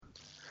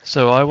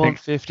So I I want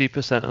think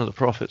 50% of the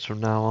profits from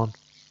now on.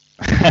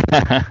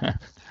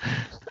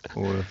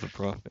 all of the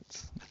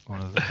profits. All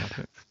of the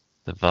profits.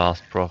 The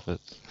vast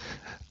profits.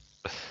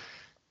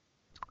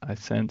 I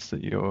sense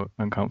that you're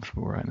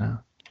uncomfortable right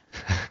now.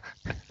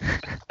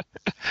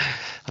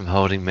 I'm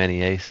holding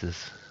many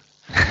aces.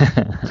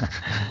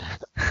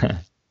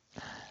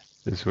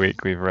 This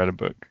week we've read a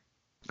book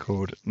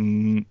called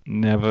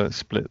Never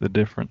Split the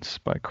Difference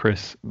by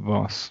Chris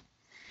Voss.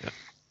 Yep.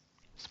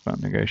 It's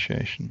about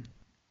negotiation.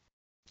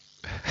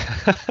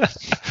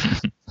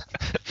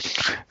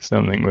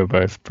 Something we're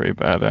both pretty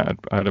bad at,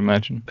 I'd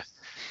imagine.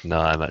 No,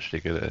 I'm actually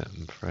good at it,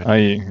 I'm afraid. Are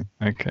you?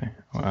 Okay.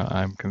 Well,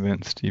 I'm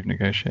convinced you've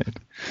negotiated.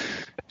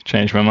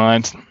 Changed my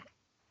mind.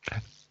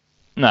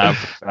 No,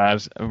 I'm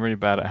really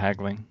bad at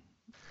haggling.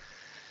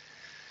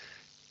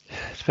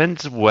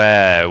 Depends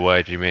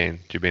where do you mean?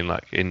 Do you mean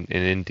like in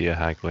India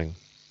haggling?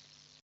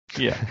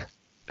 Yeah.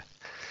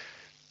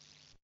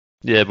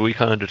 Yeah, but we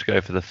kind of just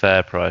go for the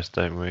fair price,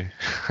 don't we?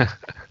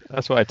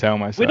 That's what I tell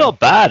myself. We're not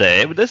bad at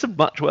it, but there's some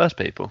much worse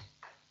people.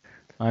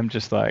 I'm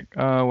just like,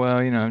 oh, well,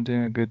 I'm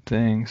doing a good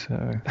thing,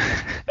 so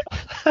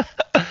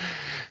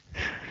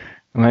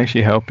I'm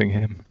actually helping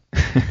him.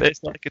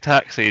 It's like a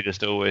taxi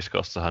just always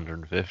costs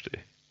 150.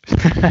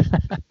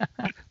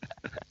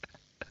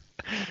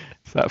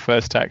 It's that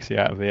first taxi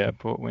out of the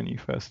airport when you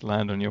first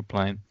land on your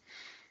plane.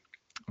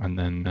 And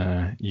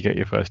then you get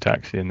your first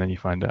taxi and then you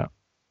find out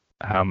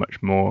how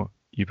much more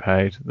you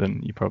paid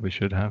than you probably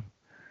should have.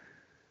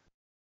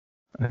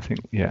 I think,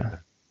 yeah.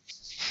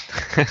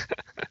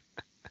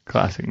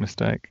 Classic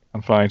mistake.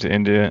 I'm flying to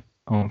India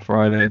on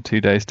Friday in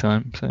 2 days'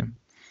 time, so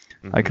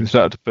I can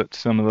start to put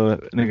some of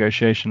the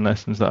negotiation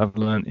lessons that I've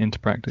learned into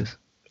practice.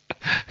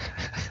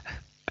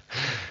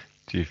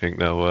 Do you think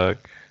they'll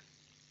work?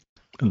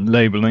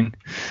 Labeling,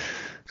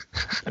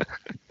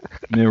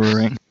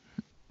 mirroring.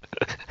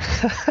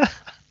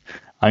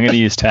 I'm going to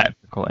use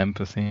tactical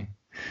empathy.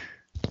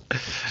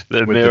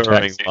 The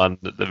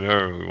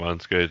mirroring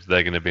one's good.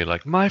 They're going to be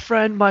like, my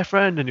friend,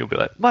 and you'll be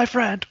like, my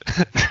friend.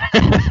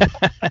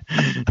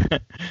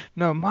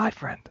 No, my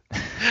friend.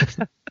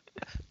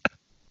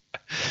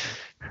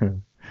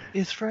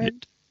 His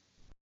friend.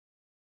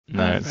 No,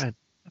 My it's friend.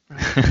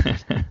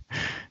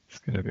 it's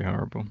going to be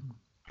horrible.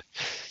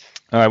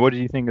 All right, what do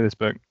you think of this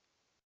book?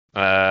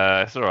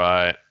 It's all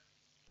right.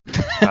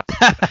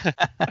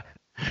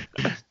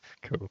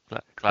 Cool.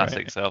 Classic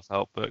Great.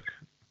 self-help book.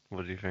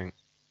 What do you think?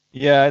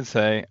 Yeah, I'd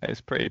say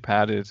it's pretty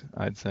padded,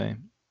 I'd say.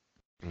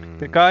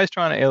 The guy's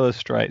trying to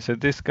illustrate. So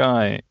this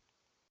guy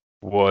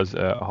was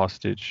a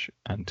hostage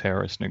and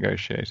terrorist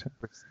negotiator.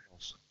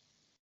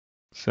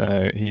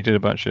 So he did a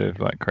bunch of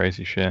like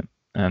crazy shit,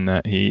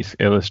 and he's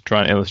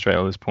trying to illustrate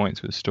all his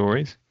points with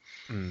stories.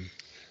 And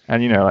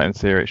like in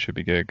theory, it should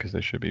be good because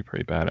there should be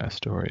pretty badass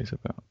stories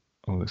about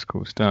all this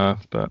cool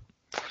stuff. But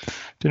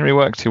didn't really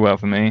work too well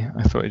for me.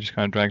 I thought he just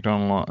kind of dragged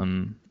on a lot,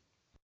 and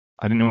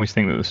I didn't always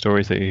think that the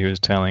stories that he was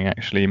telling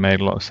actually made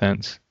a lot of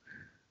sense.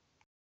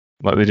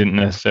 Like they didn't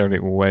necessarily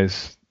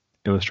always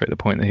illustrate the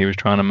point that he was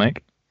trying to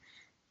make.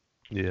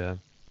 Yeah.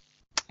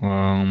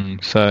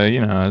 So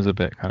I was a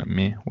bit kind of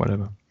meh,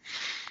 whatever.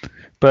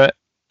 But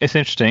it's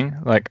interesting.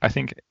 Like I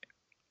think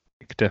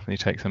I could definitely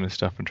take some of this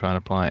stuff and try and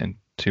apply it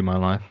into my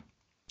life.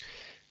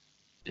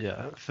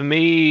 Yeah. For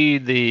me,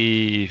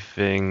 the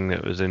thing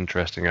that was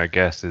interesting, I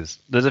guess, is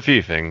there's a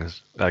few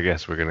things. I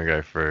guess we're gonna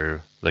go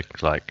through like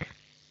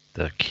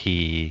the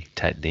key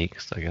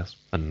techniques. I guess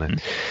I don't know.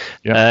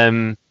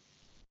 Yeah.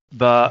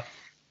 But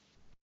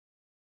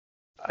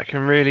I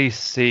can really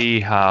see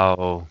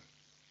how,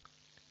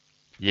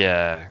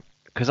 yeah,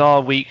 because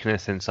our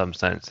weakness in some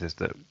sense is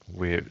that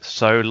we're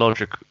so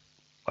logic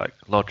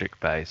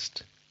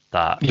based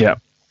that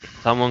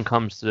someone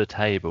comes to the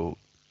table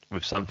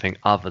with something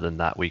other than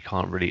that we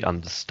can't really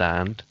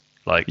understand.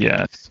 Like,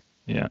 yes,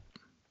 yeah,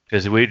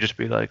 because we'd just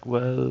be like,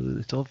 well,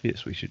 it's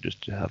obvious we should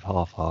just have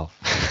half, or,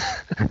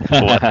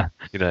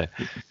 yeah.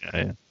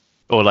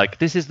 Or like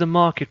this is the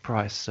market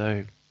price,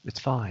 so it's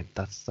fine.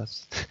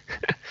 That's.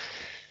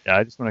 Yeah,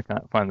 I just want to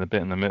kind of find the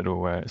bit in the middle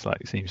where it's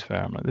like it seems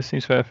fair. I'm like, this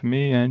seems fair for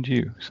me and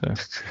you, so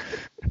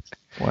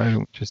why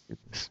don't we just do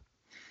this?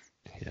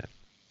 Yeah,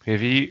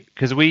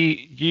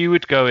 you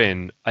would go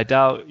in. I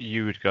doubt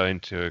you would go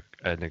into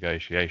a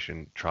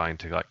negotiation trying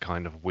to like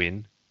kind of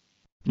win.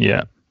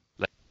 Yeah,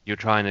 like you're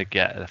trying to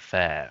get a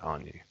fair,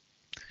 aren't you?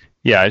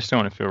 Yeah, I just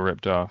don't want to feel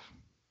ripped off.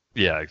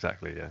 Yeah,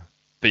 exactly. Yeah,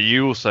 but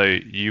you also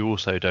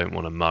don't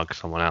want to mug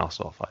someone else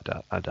off.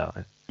 I doubt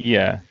it.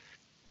 Yeah,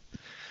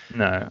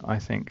 no, I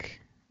think.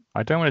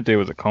 I don't want to deal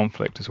with the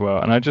conflict as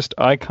well. And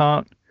I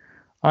can't,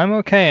 I'm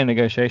okay in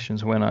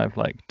negotiations when I've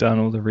like done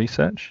all the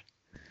research.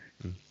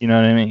 You know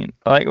what I mean?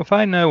 Like if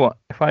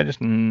I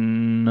just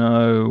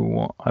know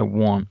what I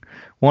want.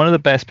 One of the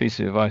best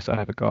pieces of advice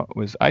I ever got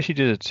was I actually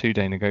did a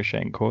 2-day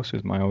negotiating course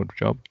with my old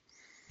job.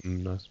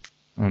 Nice.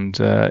 And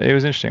it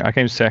was interesting. I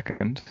came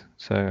second,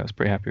 so I was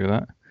pretty happy with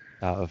that.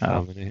 Out of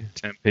how many?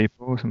 10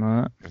 people or something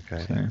like that.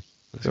 Okay. So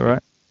it's all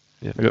right.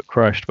 Yeah. I got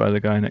crushed by the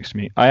guy next to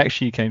me. I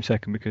actually came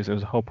second because there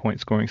was a whole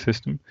point scoring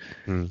system,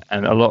 and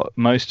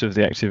most of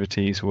the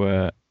activities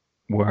were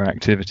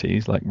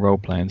activities like role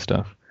play and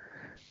stuff.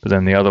 But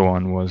then the other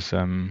one was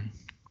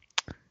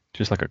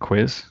just like a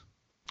quiz,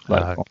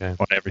 like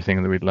on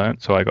everything that we'd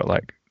learned. So I got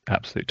like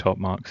absolute top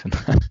marks in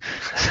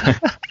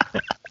that.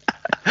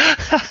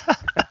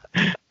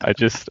 I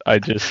just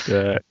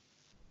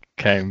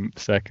came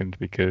second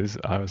because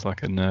I was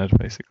like a nerd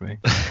basically.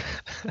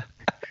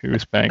 Who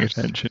was paying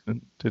attention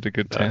and did a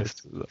good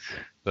test.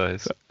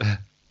 Nice.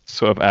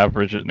 Sort of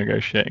average at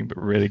negotiating,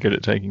 but really good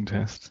at taking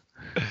tests.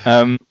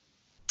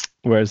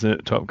 Whereas the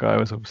top guy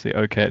was obviously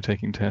okay at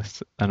taking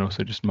tests and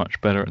also just much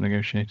better at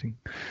negotiating.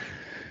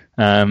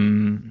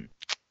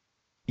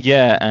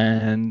 Yeah,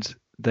 and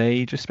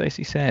they just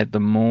basically said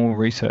the more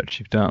research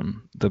you've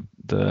done, the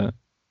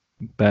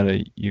better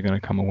you're going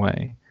to come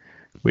away,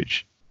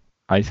 which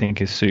I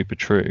think is super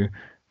true.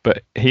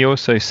 But he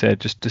also said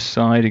just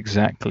decide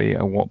exactly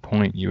at what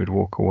point you would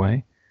walk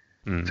away.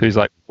 So he's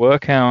like,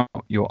 work out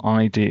your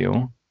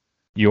ideal,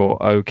 your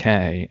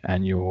okay,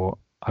 and your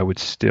I would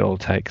still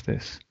take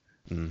this.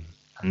 And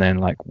then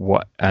like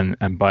what, and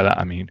by that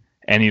I mean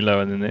any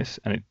lower than this,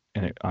 and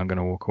I'm going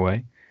to walk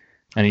away.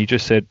 And he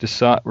just said,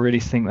 decide, really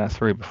think that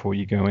through before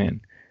you go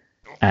in,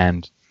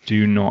 and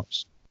do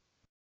not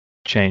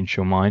change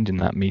your mind in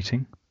that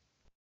meeting.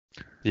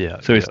 Yeah.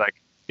 So it's like,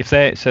 if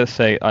they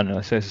say, I don't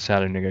know, say it's a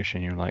salary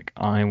negotiation, you're like,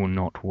 I will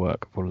not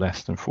work for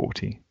less than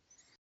 40,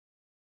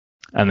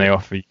 and they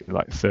offer you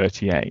like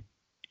 38,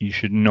 you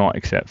should not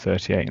accept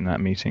 38 in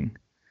that meeting.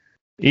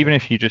 Even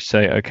if you just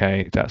say,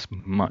 okay, that's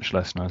much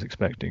less than I was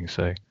expecting,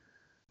 so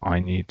I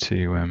need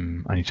to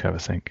have a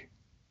think.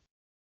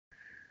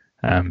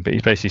 But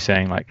he's basically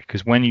saying, like,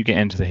 because when you get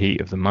into the heat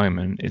of the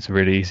moment, it's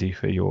really easy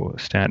for your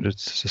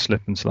standards to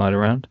slip and slide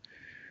around.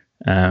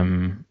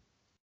 But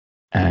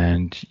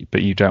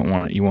you don't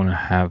want, you want to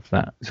have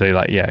that. So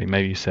like, yeah,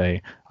 maybe you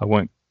say, I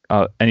won't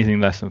anything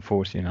less than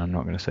 40, and I'm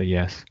not going to say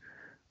yes.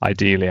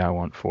 Ideally, I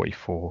want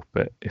 44,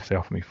 but if they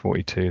offer me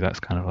 42, that's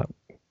kind of like,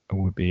 it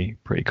would be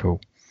pretty cool.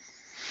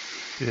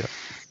 Yeah.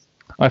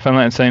 I found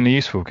that insanely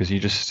useful because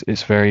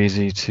it's very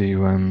easy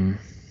to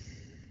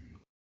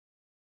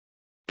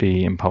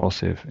be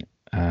impulsive,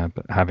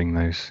 but having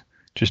those,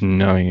 just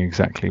knowing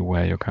exactly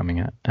where you're coming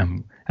at,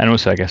 and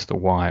also I guess the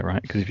why,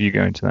 right? Because if you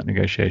go into that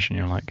negotiation,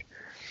 you're like,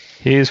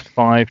 here's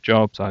 5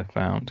 jobs I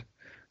found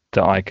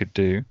that I could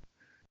do,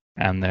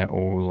 and they're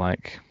all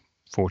like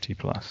 40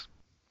 plus.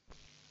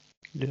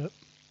 Yeah.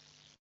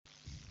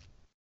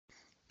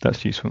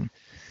 That's useful.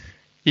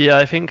 Yeah,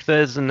 I think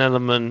there's an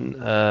element,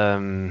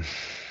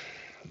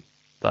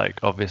 like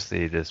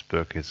obviously this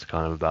book is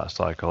kind of about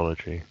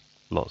psychology,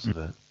 lots of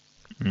it.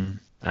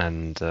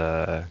 And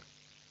to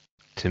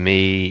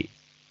me,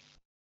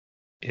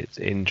 it's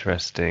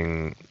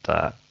interesting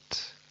that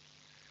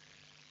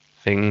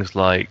things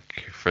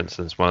like, for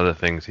instance, one of the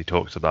things he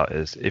talks about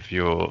is if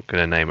you're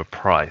going to name a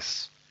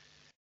price,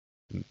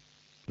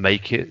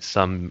 make it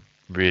some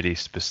really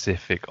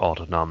specific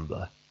odd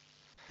number.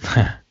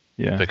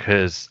 Yeah.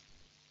 Because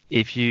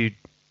if you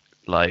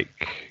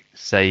like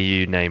say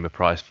you name a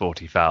price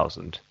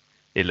 40,000,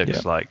 it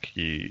looks like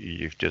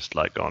you've just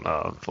like gone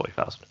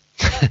 40,000.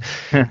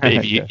 But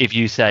if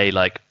you say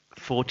like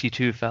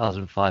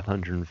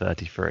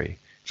 42,533,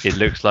 it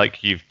looks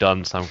like you've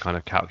done some kind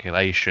of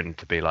calculation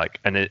to be like,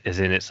 and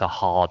it's a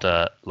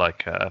harder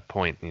like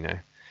point, you know.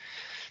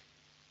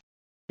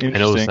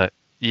 Interesting.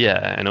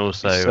 And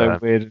also it's so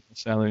weird in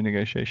salary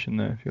negotiation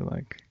though. If you're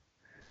like,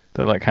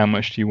 they're like, how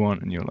much do you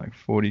want? And you're like,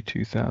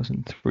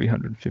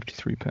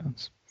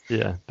 £42,353.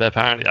 Yeah, but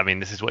apparently, I mean,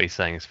 this is what he's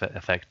saying is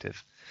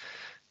effective.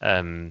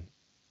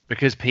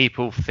 Because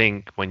people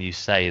think when you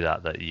say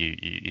that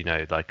you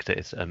know, like that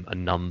it's a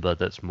number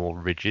that's more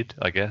rigid,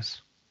 I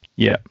guess.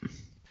 Yeah.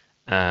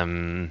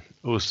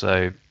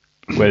 Also,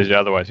 whereas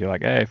otherwise you're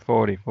like, hey,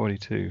 40,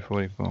 42,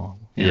 44.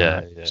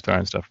 Yeah. Just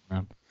throwing stuff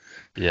around.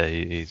 Yeah,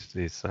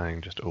 he's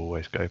saying just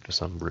always go for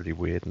some really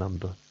weird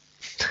number.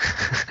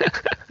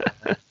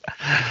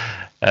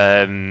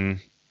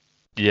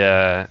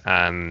 Yeah,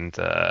 and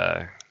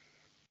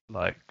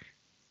like,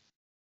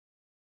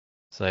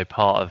 so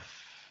part of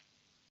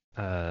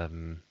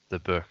the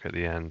book at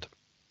the end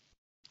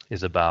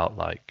is about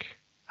like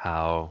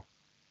how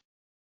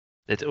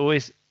it's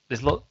always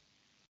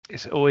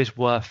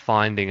worth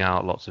finding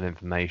out lots of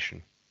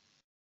information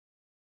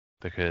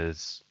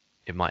because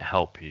it might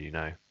help you, you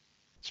know.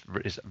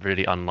 It's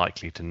really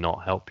unlikely to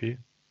not help you.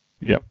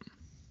 Yep.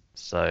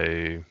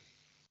 So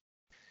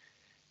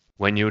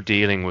when you're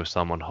dealing with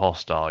someone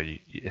hostile,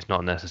 it's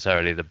not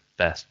necessarily the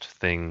best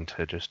thing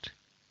to just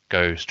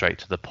go straight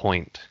to the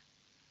point,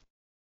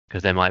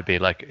 because there might be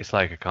like, it's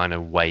like a kind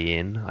of way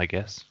in, I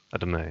guess. I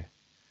don't know.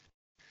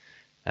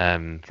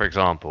 For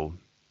example,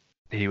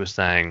 he was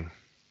saying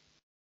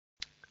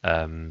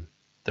the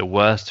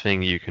worst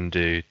thing you can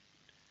do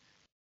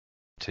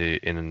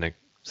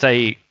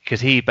say,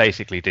 because he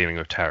basically dealing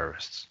with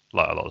terrorists,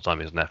 like a lot of the time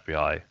he's an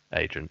FBI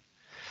agent.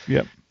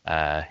 Yep.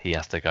 He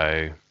has to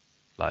go,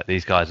 like,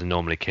 these guys are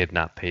normally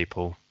kidnap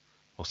people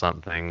or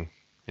something.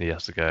 He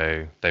has to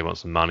go. They want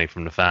some money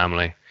from the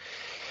family.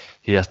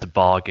 He has to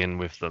bargain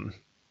with them.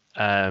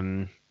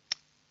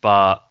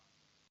 But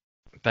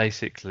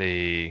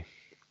basically,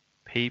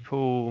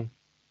 people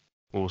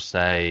will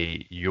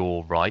say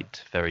you're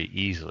right very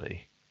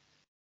easily.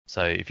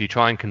 So if you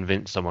try and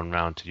convince someone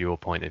round to your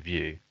point of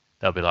view,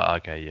 they'll be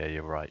like, okay, yeah,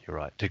 you're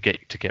right, to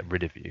get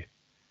rid of you.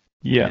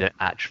 Yeah. They don't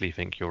actually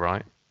think you're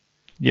right.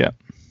 Yeah.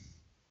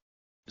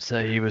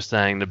 So he was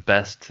saying the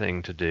best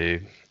thing to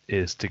do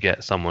is to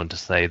get someone to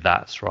say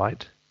that's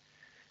right,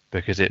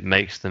 because it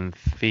makes them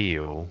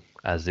feel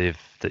as if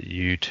that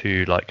you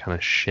two like kind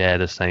of share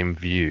the same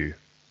view.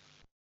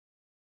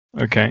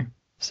 Okay.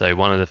 So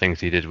one of the things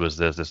he did was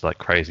there's this like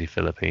crazy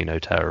Filipino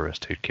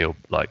terrorist who killed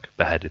like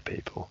beheaded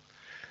people.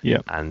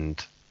 Yeah.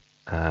 And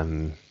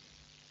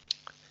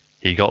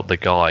he got the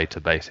guy to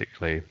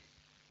basically,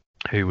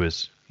 who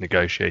was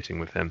negotiating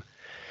with him,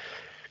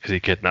 because he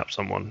kidnapped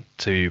someone,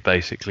 to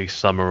basically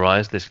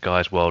summarize this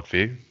guy's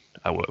worldview,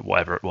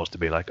 whatever it was, to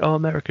be like, oh,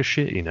 America's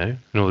shit, you know,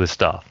 and all this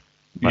stuff.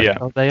 Like, Yeah.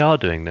 oh, they are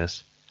doing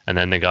this. And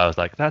then the guy was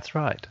like, that's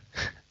right.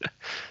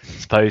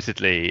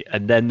 Supposedly.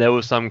 And then there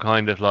was some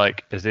kind of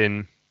like, as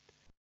in,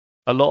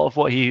 a lot of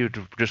what he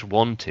just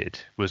wanted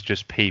was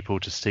just people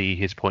to see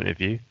his point of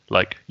view.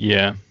 Like,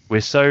 Yeah.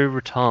 we're so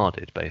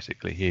retarded,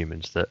 basically,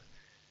 humans, that,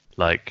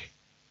 like,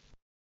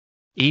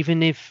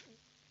 even if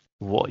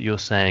what you're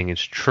saying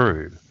is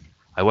true,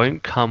 I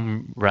won't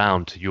come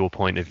round to your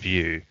point of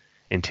view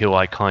until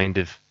I kind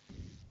of,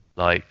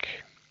 like,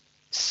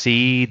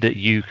 see that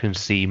you can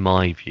see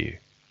my view.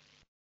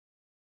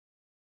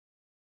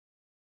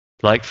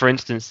 Like, for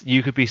instance,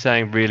 you could be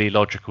saying really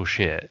logical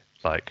shit,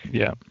 like,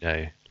 Yeah. you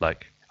know,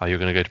 like, oh, you're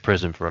going to go to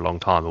prison for a long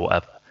time or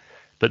whatever.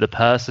 But the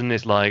person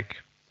is like,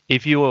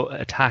 if you're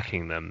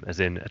attacking them, as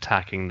in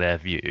attacking their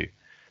view,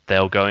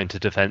 they'll go into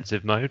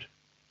defensive mode,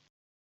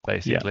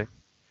 basically.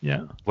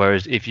 Yeah.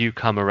 Whereas if you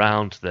come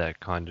around to their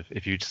kind of,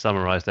 if you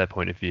summarize their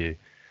point of view,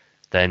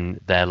 then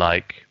they're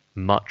like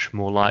much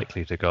more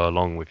likely to go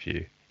along with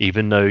you,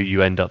 even though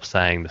you end up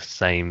saying the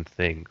same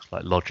things,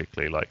 like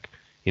logically, like,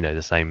 you know,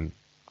 the same,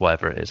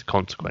 whatever it is,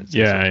 consequences.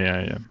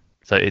 Yeah.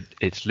 So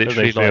it's So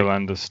literally they feel like,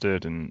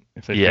 understood, and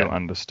if they yeah, feel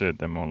understood,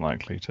 they're more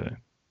likely to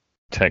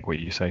take what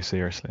you say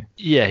seriously.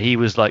 yeah, he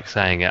was like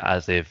saying it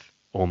as if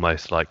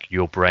almost like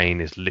your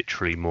brain is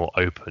literally more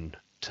open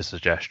to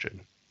suggestion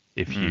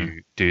if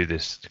you do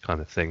this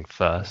kind of thing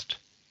first.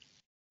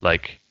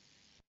 Like,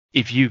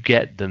 if you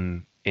get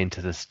them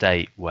into the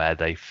state where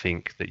they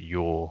think that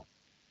you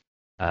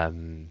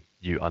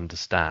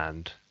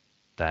understand,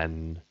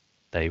 then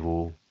they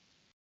will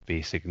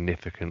be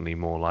significantly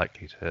more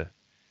likely to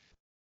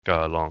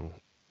go along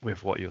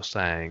with what you're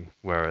saying.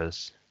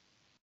 Whereas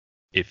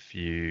if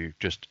you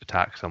just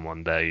attack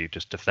someone, they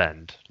just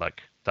defend.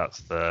 Like,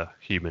 that's the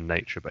human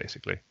nature,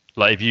 basically.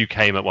 Like, if you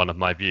came at one of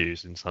my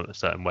views in a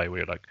certain way where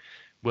you're like,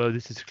 well,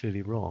 this is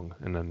clearly wrong,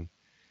 and then,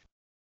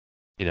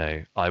 you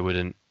know, I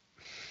wouldn't,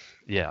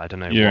 yeah, I don't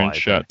know You're in why, but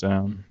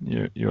shutdown.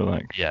 You're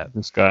like, yeah,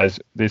 this guy's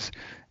this.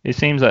 It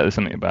seems like there's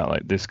something about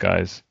like this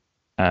guy's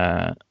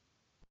on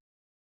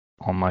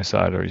my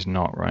side or he's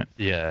not, right?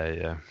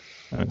 yeah.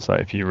 And it's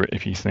like if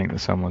you think that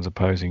someone's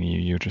opposing you,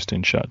 you're just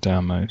in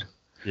shutdown mode.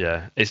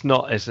 Yeah, it's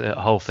not. It's a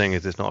whole thing.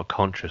 Is it's not a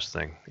conscious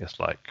thing. It's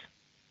like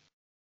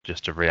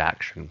just a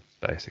reaction,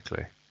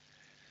 basically.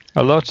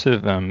 A lot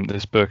of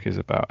this book is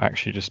about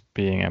actually just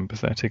being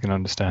empathetic and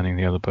understanding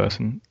the other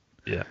person.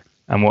 Yeah.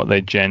 And what they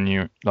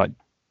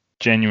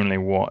genuinely,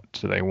 what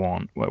do they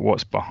want?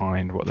 What's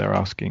behind what they're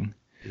asking?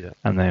 Yeah.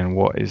 And then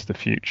what is the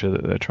future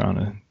that they're trying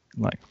to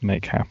like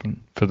make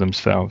happen for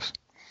themselves?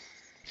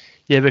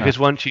 Yeah, because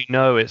once you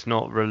know it's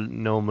not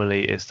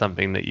normally it's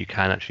something that you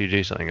can actually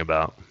do something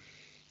about.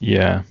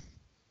 Yeah.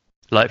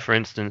 Like, for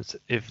instance,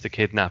 if the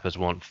kidnappers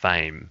want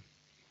fame,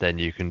 then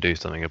you can do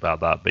something about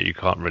that, but you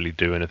can't really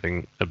do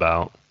anything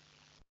about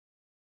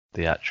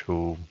the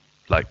actual,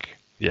 like,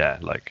 yeah,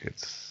 like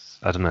it's,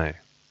 I don't know,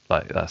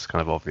 like that's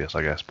kind of obvious,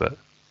 I guess, but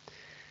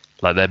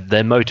like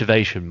their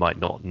motivation might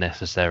not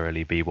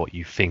necessarily be what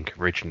you think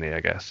originally, I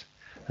guess,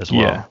 as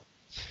well. Yeah.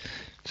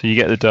 So you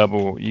get the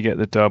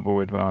double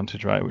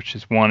advantage, right? Which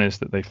is one is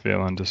that they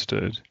feel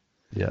understood.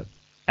 Yeah.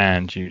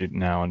 And you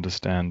now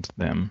understand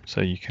them,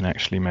 so you can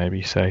actually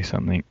maybe say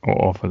something or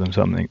offer them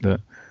something that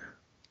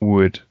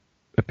would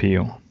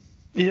appeal.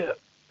 Yeah.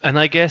 And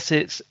I guess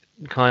it's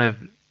kind of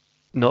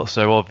not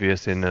so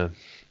obvious in a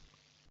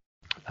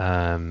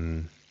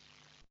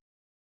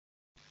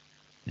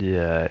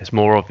yeah, it's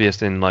more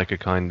obvious in like a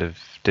kind of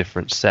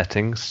different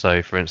settings.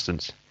 So for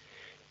instance,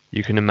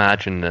 you can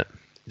imagine that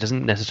it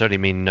doesn't necessarily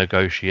mean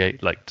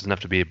negotiate, like it doesn't have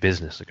to be a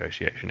business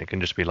negotiation. It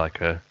can just be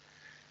like a,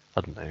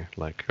 I don't know,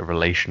 like a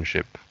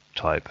relationship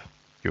type,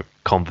 your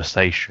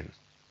conversation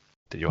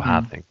that you're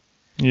having.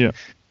 Yeah.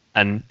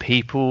 And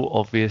people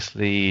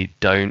obviously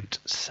don't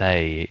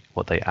say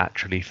what they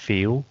actually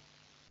feel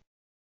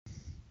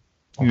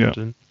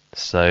often. Yeah.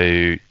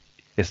 So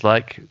it's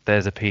like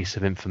there's a piece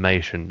of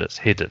information that's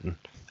hidden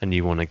and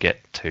you want to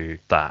get to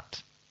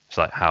that. It's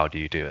like, how do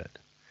you do it?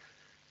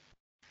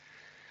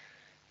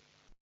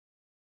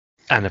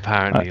 And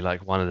apparently,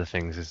 like, one of the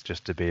things is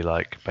just to be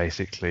like,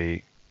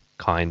 basically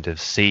kind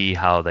of see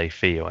how they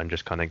feel and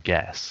just kind of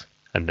guess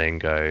and then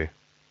go,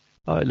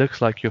 oh, it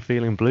looks like you're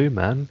feeling blue,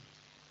 man.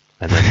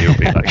 And then you'll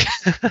be like,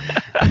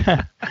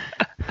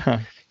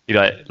 you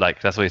know,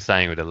 like that's what he's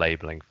saying with the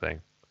labeling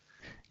thing.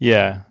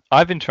 Yeah,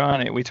 I've been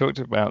trying it. We talked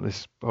about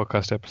this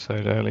podcast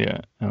episode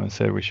earlier, and I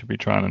said we should be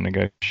trying to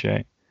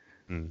negotiate.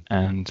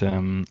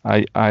 And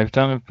I've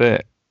done a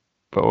bit,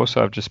 but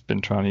also I've just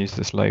been trying to use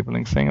this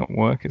labeling thing at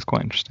work. It's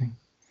quite interesting.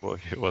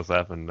 What's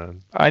happened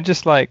then? I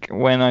just like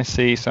when I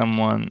see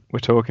someone, we're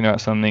talking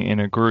about something in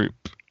a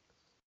group,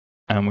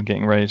 and we're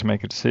getting ready to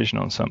make a decision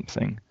on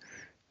something.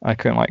 I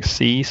can like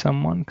see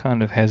someone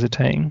kind of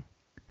hesitating.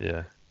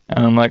 Yeah.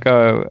 And I'm like,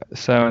 oh,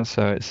 so and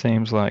so. It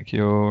seems like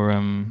you're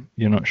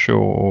not sure,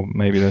 or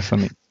maybe there's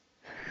something.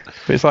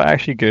 But it's like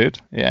actually good.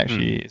 It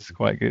actually is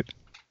quite good.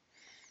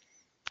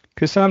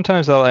 Because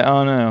sometimes they're like,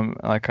 oh no,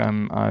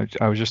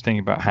 I was just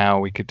thinking about how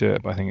we could do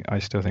it, but I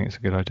still think it's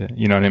a good idea.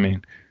 You know what I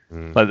mean?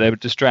 Like they were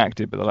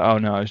distracted, but they're like, oh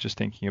no, I was just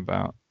thinking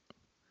about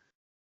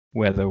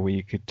whether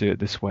we could do it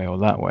this way or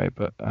that way.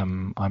 But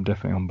I'm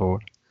definitely on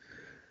board.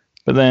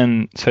 But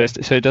then, so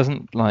it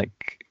doesn't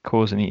like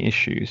cause any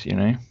issues, you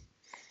know.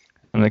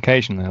 And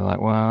occasionally they're like,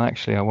 well,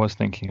 actually, I was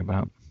thinking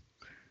about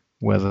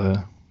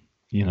whether,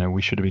 you know,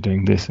 we should be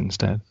doing this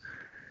instead.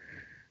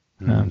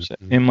 So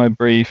in my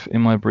brief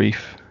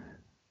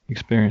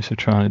experience of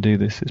trying to do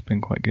this, it's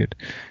been quite good.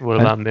 What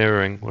about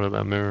mirroring?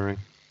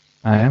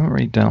 I haven't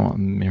really done a lot of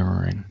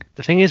mirroring.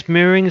 The thing is,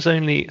 mirroring is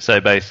only...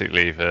 So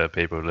basically, for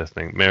people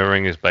listening,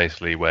 mirroring is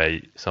basically where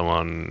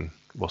someone...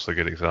 What's a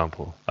good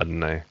example? I don't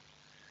know.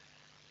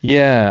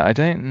 Yeah, I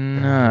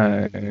don't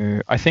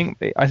know. I think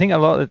a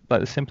lot of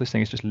the simplest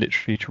thing is just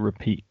literally to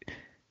repeat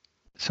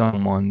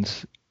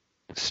someone's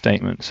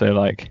statement. So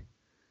like,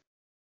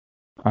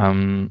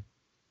 I'd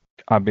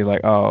be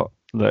like, oh,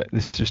 look,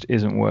 this just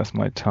isn't worth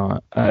my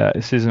time.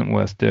 This isn't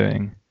worth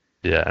doing.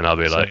 Yeah, and I'll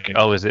be like,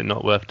 oh, is it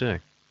not worth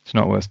doing? It's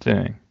not worth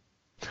doing.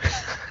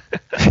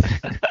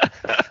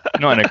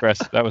 Not an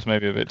aggressive. That was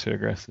maybe a bit too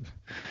aggressive.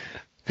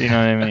 Do you know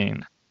what I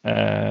mean?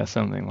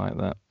 Something like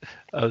that.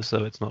 Oh,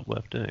 so it's not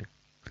worth doing.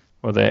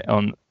 Or they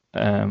on,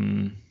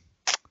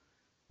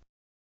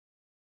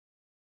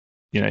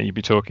 you know, you'd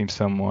be talking to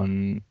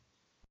someone,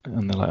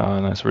 and they're like,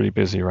 "Oh, no, it's really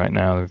busy right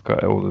now. They've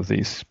got all of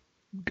these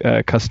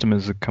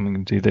customers are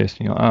coming to do this."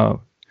 And you're like, "Oh,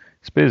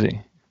 it's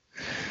busy."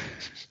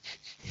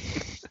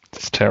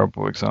 It's a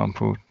terrible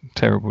example,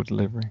 terrible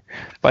delivery.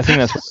 But I think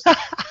that's.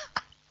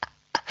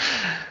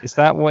 Is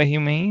that what he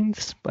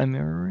means by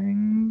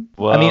mirroring?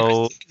 Well, I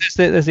mean,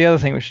 there's the other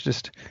thing, which is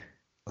just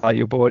like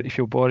if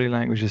your body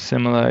language is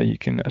similar, you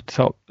can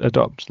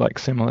adopt like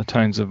similar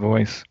tones of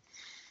voice.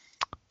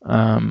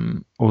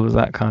 All of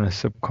that kind of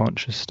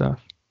subconscious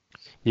stuff.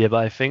 Yeah, but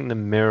I think the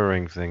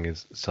mirroring thing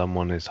is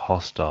someone is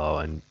hostile,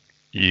 and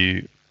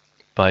you,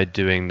 by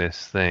doing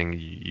this thing,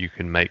 you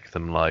can make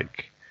them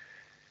like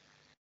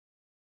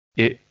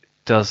it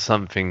does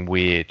something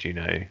weird, you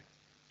know.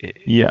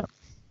 Yeah.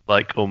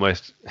 Like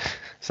almost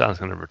sounds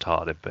kind of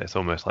retarded, but it's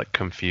almost like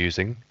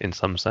confusing in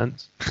some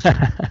sense.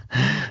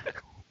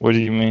 What do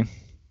you mean?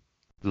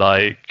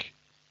 Like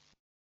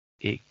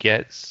it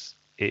gets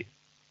it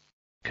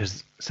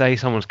because say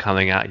someone's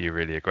coming at you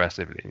really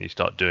aggressively and you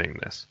start doing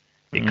this,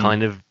 it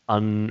kind of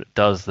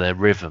undoes their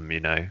rhythm, you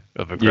know,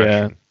 of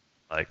aggression.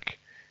 Yeah. Like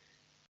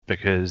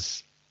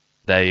because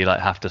they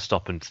like have to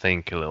stop and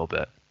think a little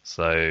bit.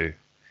 So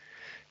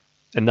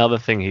another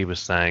thing he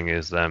was saying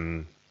is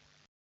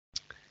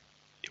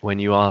when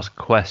you ask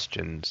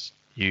questions,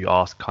 you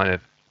ask kind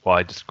of what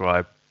I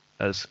describe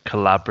as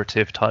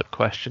collaborative type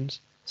questions.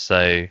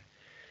 So,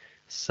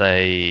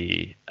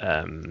 say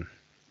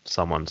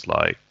someone's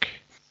like,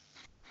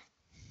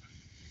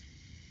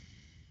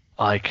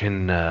 I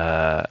can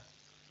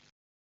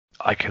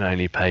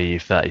only pay you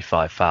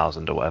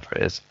 35,000 or whatever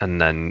it is, and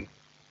then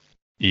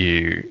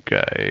you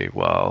go,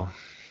 well,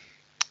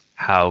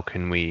 how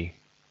can we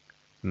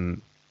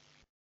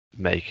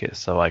make it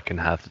so I can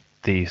have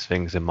these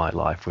things in my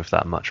life with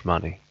that much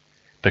money?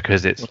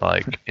 Because it's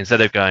like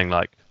instead of going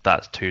like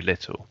that's too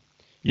little,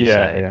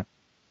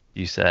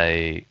 you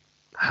say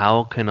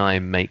how can I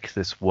make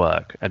this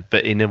work,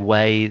 but in a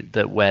way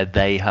that where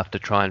they have to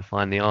try and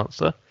find the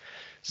answer.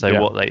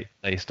 So what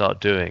they start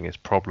doing is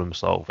problem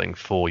solving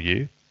for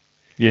you.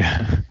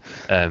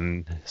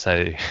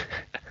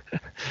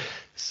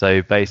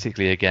 So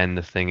basically again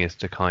the thing is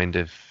to kind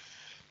of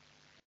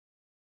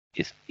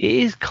it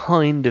is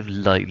kind of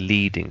like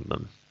leading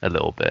them a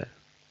little bit,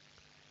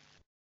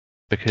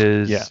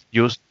 because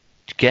you're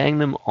getting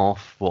them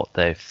off what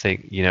they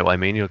think, you know what I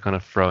mean? You're kind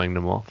of throwing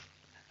them off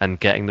and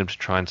getting them to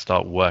try and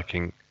start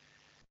working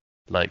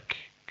like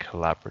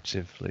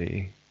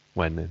collaboratively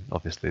when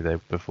obviously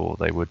before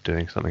they were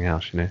doing something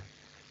else, you know?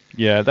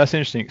 Yeah, that's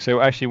interesting. So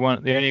actually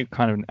the only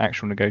kind of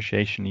actual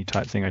negotiation-y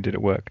type thing I did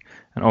at work,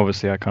 and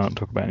obviously I can't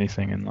talk about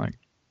anything in like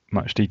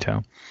much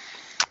detail,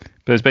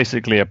 but it's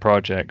basically a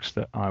project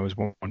that I was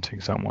wanting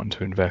someone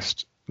to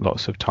invest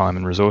lots of time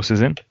and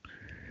resources in.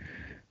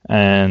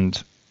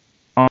 And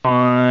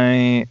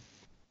I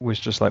was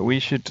just like, we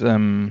should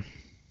spend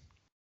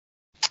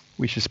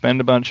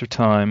a bunch of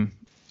time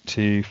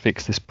to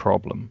fix this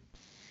problem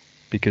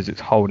because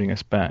it's holding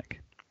us back.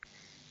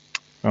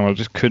 And I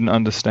just couldn't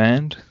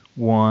understand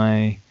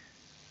why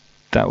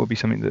that would be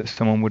something that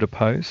someone would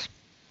oppose,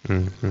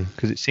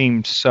 because it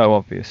seemed so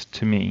obvious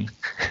to me.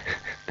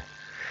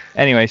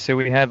 Anyway, so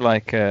we had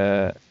like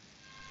it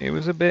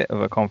was a bit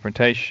of a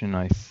confrontation,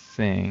 I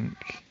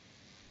think,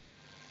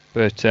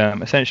 but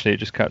essentially it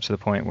just cut to the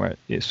point where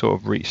it sort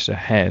of reached a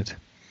head,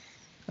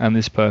 and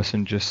this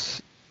person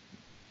just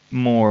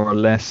more or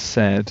less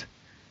said,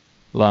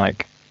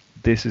 like,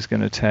 this is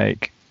going to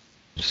take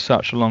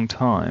such a long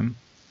time.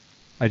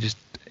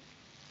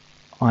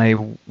 I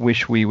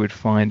wish we would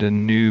find a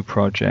new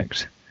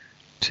project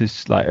to,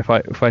 like,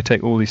 if I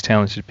take all these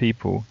talented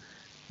people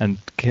and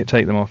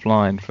take them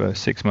offline for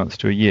 6 months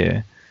to a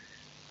year,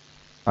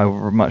 I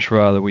would much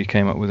rather we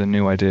came up with a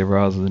new idea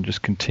rather than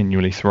just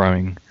continually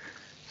throwing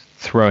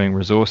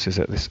resources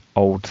at this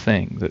old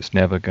thing that's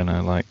never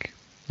gonna like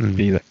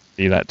be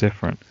that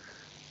different.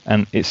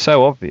 And it's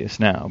so obvious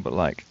now, but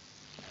like,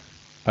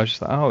 I was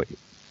just like, oh,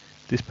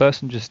 this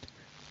person just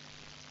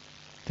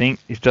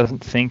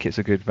doesn't think it's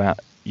a good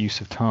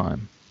use of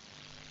time.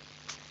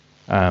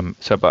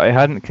 But it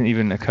hadn't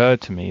even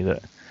occurred to me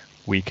that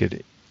we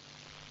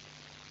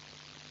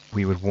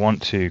would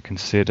want to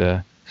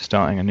consider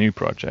starting a new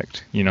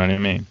project. You know what I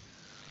mean?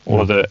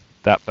 Or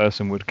that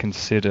person would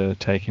consider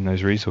taking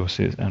those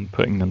resources and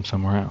putting them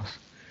somewhere else.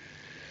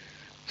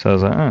 So I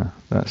was like, oh,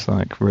 that's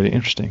like really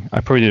interesting.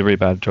 I probably did a really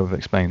bad job of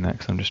explaining that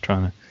because I'm just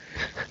trying to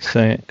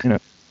say it in a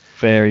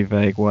very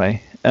vague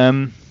way.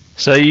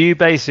 So you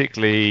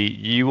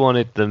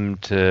wanted them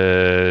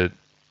to.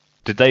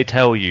 Did they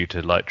tell you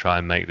to like try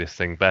and make this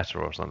thing better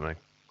or something?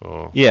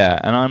 Or yeah,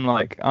 and I'm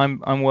like,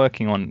 I'm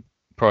working on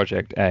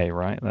project A,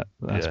 right?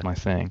 That's my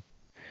thing.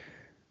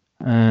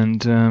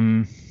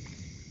 And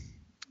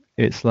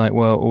it's like,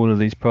 well, all of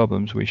these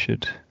problems we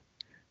should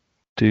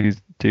do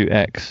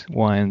X,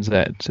 Y, and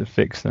Z to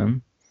fix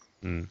them.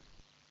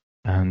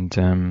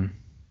 And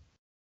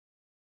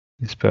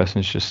this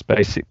person's just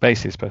basically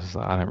this person's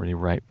like, I don't really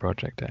rate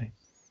project A.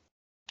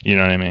 You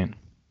know what I mean?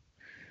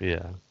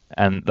 Yeah.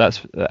 And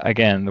that's,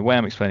 again, the way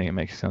I'm explaining it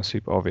makes it sound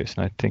super obvious,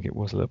 and I think it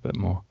was a little bit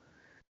more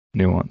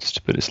nuanced.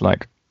 But it's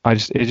like,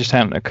 it just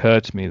hadn't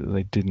occurred to me that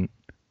they didn't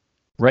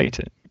rate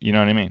it. You know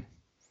what I mean?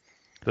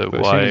 But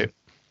why?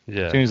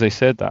 As soon as they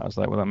said that, I was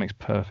like, well, that makes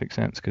perfect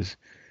sense. Because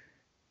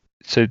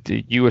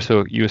you were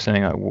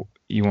saying like,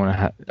 you want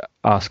to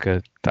ask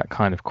that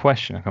kind of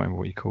question. I can't remember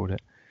what you called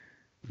it,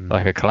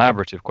 like a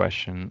collaborative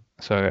question.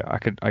 So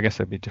I guess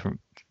there'd be different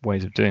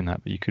ways of doing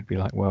that. But you could be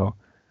like, well,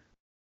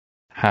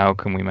 how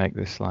can we make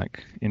this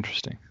like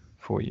interesting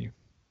for you?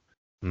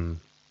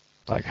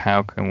 Like,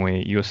 how can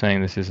we? You're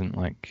saying this isn't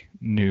like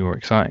new or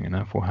exciting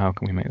enough. Well, how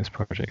can we make this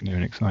project new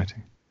and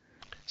exciting?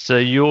 So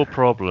your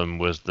problem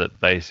was that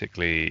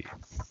basically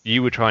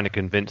you were trying to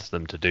convince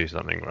them to do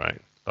something,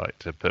 right? Like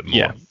to put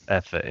more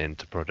effort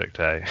into Project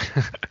A.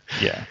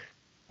 Yeah.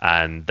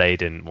 And they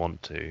didn't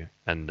want to.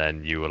 And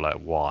then you were like,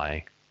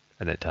 why?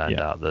 And it turned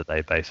out that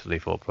they basically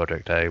thought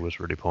Project A was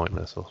really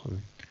pointless or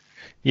something.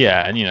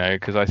 Yeah, and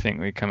because I think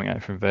we're coming at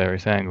it from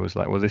various angles.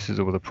 Like, well, this is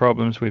all the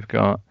problems we've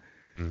got.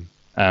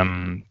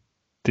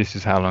 This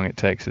is how long it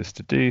takes us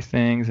to do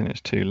things, and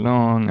it's too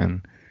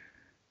long,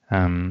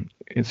 and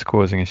it's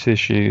causing us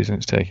issues, and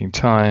it's taking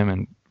time,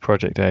 and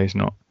Project A is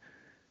not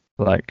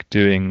like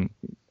doing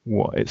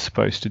what it's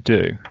supposed to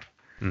do.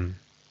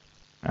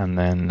 And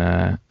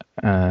then,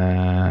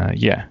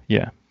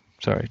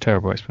 sorry,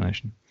 terrible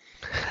explanation.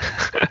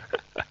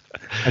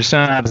 I just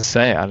don't know how to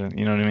say it.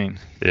 You know what I mean?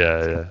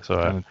 Yeah, it's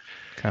alright.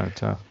 Kind of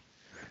tough.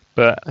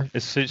 But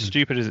as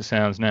stupid as it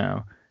sounds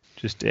now,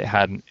 just it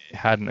hadn't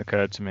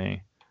occurred to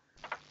me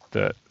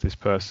that this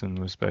person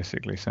was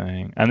basically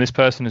saying, and this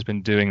person has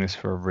been doing this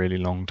for a really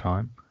long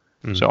time.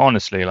 So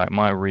honestly, like,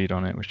 my read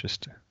on it was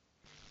just,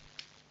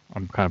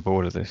 I'm kind of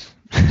bored of this.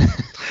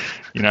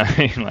 You know what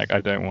I mean? Like,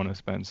 I don't want to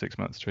spend 6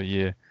 months to a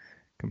year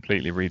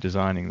completely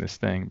redesigning this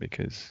thing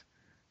because,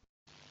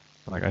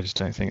 like, I just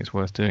don't think it's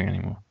worth doing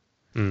anymore.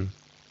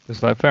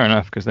 It's like, fair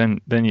enough, because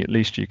then at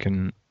least you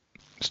can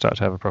start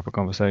to have a proper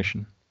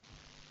conversation.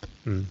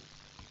 I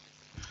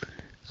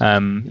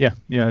don't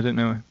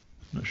know. I'm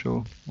not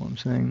sure what I'm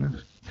saying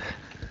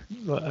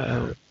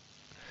there.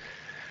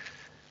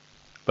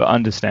 But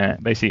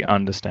understanding.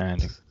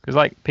 Because,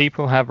 like,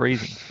 people have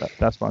reasons.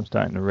 That's what I'm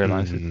starting to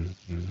realise.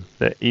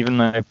 That even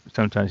though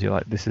sometimes you're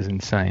like, this is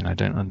insane, I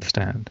don't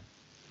understand.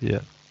 Yeah.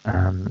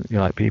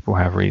 You're like, people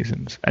have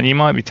reasons. And you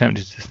might be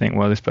tempted to think,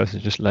 well, this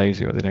person's just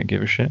lazy or they don't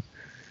give a shit.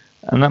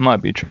 And that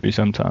might be true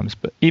sometimes.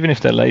 But even if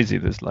they're lazy,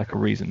 there's like a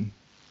reason.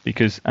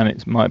 And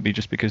it might be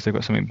just because they've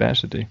got something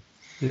better to do.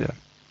 Yeah.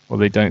 Or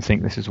they don't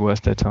think this is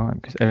worth their time.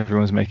 Because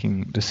everyone's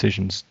making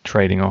decisions,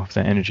 trading off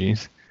their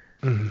energies.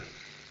 And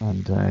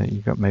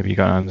you got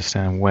to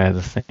understand where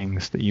the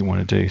things that you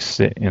want to do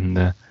sit in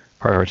the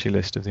priority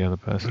list of the other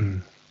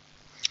person.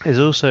 There's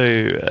also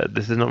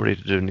this is not really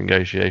to do with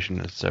negotiation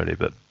necessarily,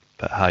 but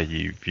how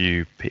you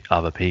view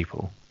other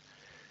people.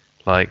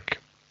 Like,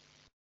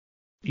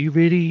 you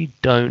really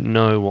don't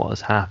know what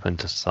has happened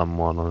to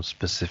someone on a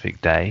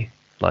specific day.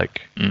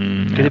 Like,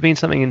 could it have been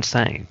something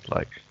insane?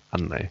 Like, I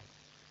don't know.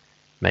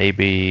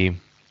 Maybe,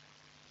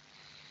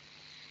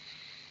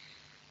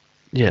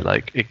 yeah,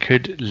 like it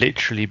could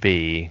literally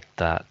be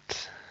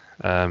that,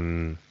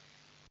 yeah,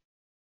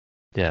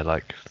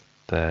 like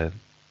their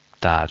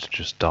dad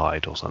just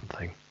died or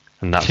something,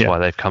 and that's why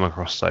they've come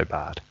across so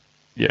bad.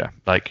 Yeah.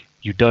 Like,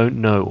 you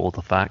don't know all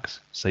the facts,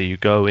 so you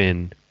go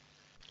in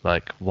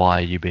like, why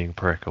are you being a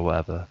prick or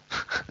whatever?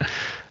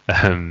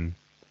 And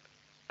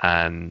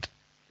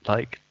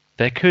like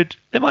there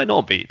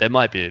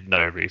might be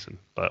no reason,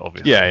 but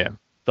obviously, Yeah.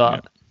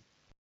 but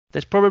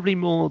there's probably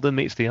more than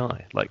meets the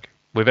eye. Like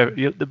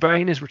the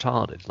brain is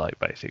retarded, like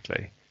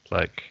basically,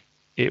 like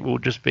it will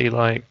just be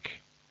like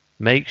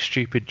make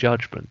stupid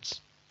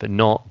judgments, but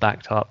not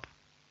backed up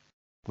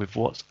with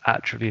what's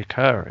actually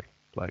occurring.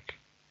 Like,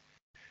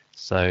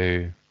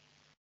 so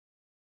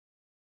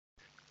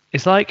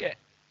it's like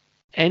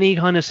any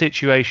kind of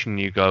situation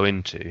you go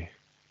into,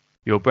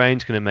 your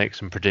brain's going to make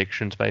some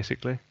predictions,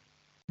 basically.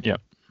 Yeah.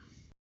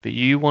 But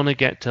you want to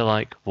get to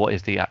like what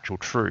is the actual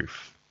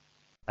truth,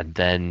 and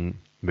then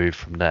move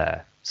from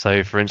there.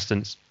 So, for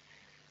instance,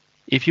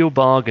 if you're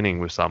bargaining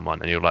with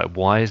someone and you're like,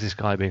 "Why is this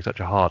guy being such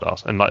a hard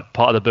ass?" and like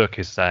part of the book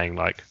is saying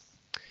like,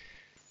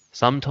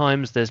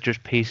 sometimes there's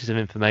just pieces of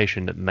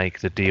information that make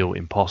the deal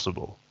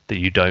impossible that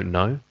you don't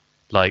know.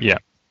 Like,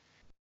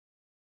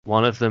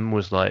 one of them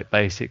was like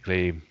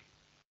basically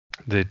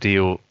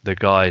the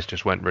guys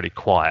just went really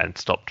quiet and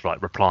stopped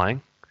like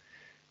replying,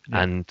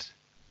 and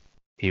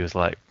he was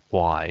like,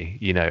 why,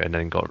 and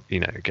then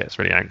gets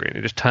really angry, and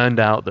it just turned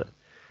out that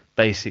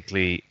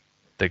basically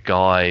the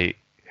guy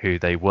who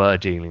they were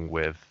dealing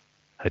with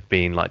had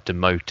been like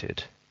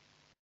demoted,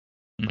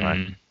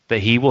 right? But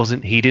he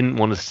didn't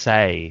want to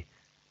say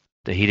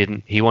that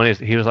he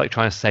was like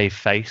trying to save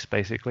face,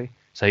 basically,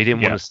 so he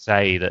didn't want to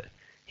say that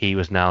he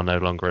was now no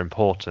longer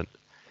important.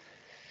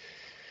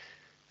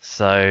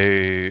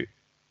 So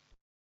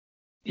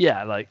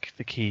yeah, like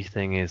the key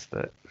thing is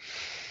that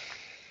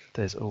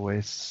there's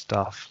always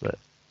stuff that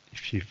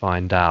if you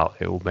find out,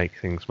 it will make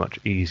things much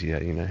easier.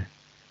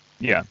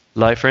 Yeah.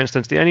 Like, for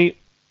instance,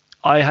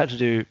 I had to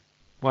do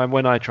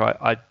when I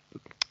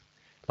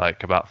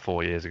like about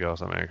 4 years ago or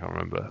something, I can't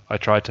remember. I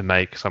tried to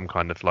make some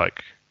kind of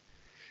like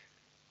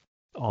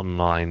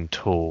online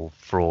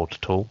fraud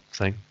tool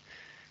thing,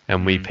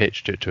 and we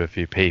pitched it to a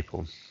few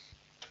people,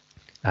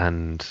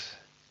 and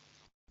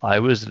I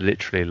was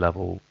literally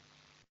level.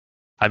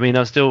 I mean,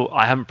 I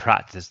haven't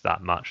practiced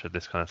that much of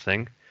this kind of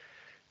thing,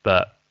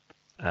 but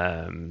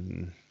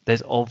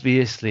there's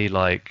obviously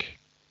like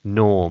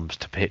norms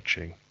to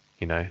pitching,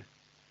 that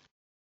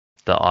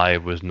I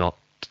was not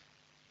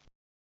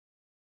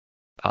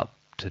up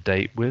to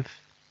date with.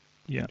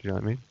 Yeah. Do you know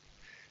what I mean?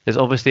 There's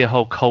obviously a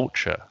whole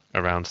culture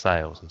around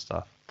sales and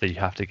stuff that you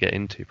have to get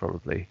into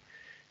probably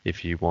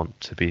if you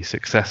want to be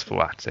successful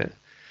at it.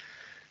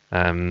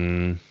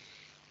 And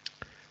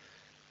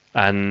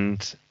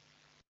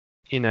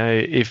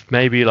if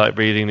maybe like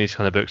reading these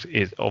kind of books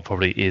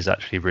probably is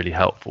actually really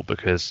helpful,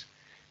 because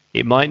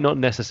it might not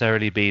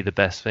necessarily be the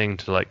best thing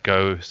to like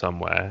go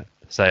somewhere,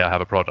 say I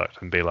have a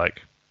product, and be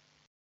like,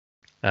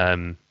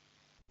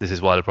 this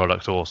is why the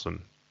product's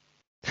awesome.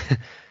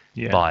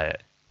 Buy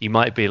it. You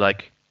might be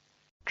like,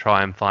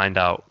 try and find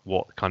out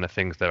what kind of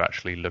things they're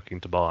actually looking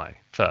to buy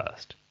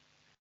first.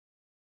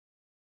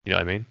 You know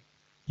what I mean?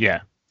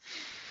 Yeah.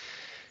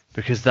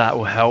 Because that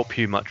will help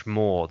you much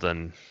more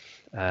than,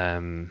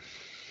 and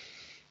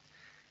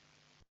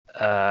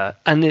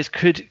it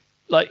could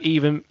like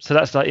even so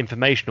that's like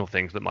informational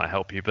things that might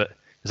help you, but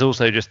there's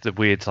also just the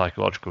weird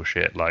psychological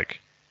shit, like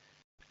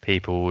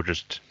people will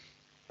just,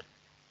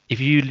 if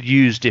you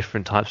use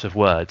different types of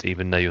words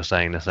even though you're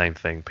saying the same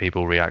thing,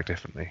 people react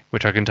differently,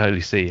 which I can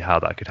totally see how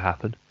that could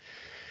happen.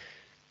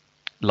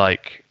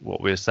 Like what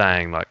we were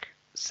saying, like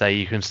say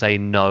you can say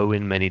no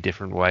in many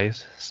different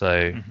ways.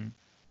 So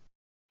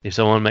if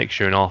someone makes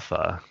you an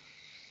offer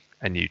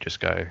and you just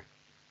go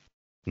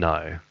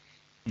no,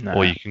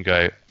 or you can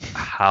go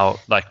how,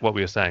 like what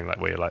we were saying, like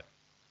where you're like,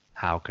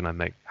 how can we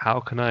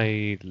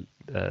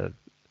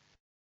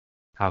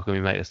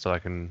make this so I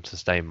can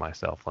sustain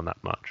myself on that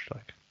much?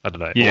 Like, I don't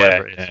know,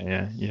 whatever it is.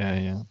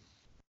 Yeah.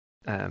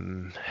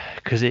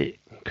 Because it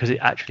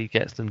actually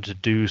gets them to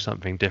do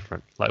something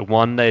different. Like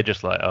one, they're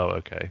just like, oh,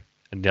 okay,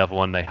 and the other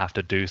one, they have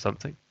to do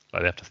something.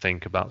 Like they have to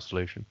think about a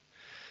solution.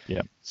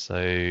 Yeah.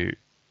 So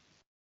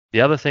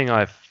the other thing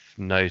I've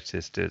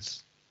noticed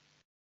is,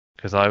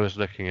 because I was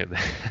looking at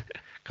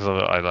because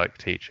I like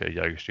teach a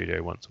yoga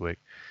studio once a week.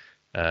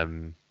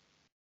 I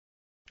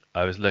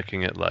was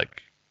looking at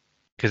like,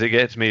 because it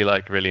gets me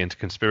like really into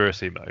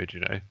conspiracy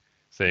mode,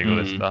 seeing all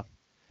this stuff.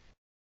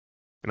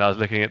 And I was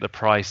looking at the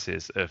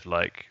prices of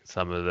like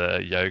some of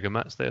the yoga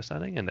mats they're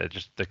selling, and they're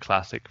just the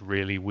classic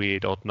really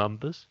weird odd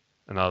numbers.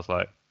 And I was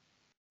like,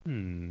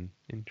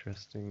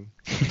 interesting.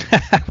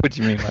 What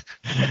do you mean, like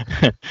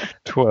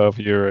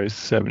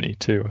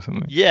 €12.72 or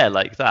something? Yeah,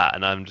 like that.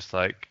 And I'm just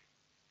like,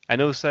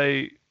 and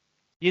also,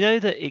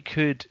 that it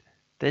could,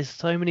 there's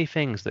so many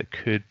things that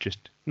could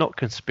just not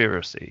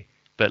conspiracy,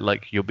 but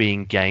like you're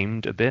being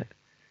gamed a bit.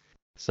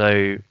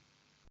 So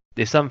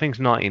if something's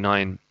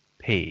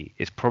 99p,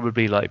 it's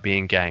probably like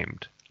being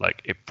gamed.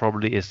 Like it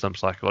probably is some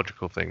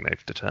psychological thing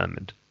they've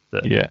determined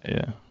that. Yeah,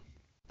 yeah.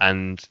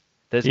 And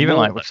there's Even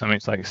more like with something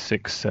it's like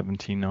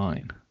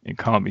 679, it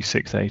can't be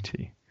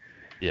 680.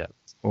 yeah.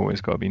 It's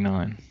always got to be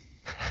 9.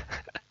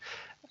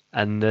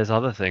 And there's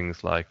other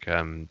things like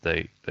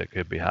that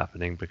could be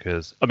happening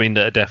because I mean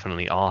that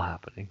definitely are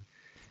happening.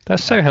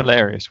 That's so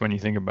hilarious when you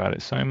think about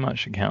it. So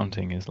much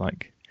accounting is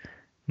like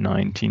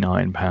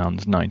 £99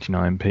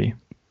 99p.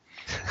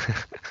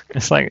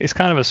 It's like it's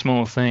kind of a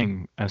small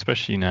thing,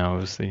 especially now.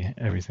 Obviously,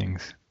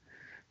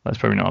 there's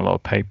probably not a lot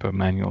of paper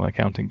manual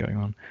accounting going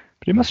on,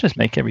 but it must just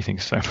make everything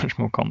so much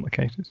more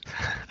complicated.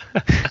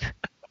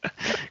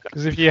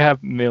 Because if you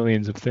have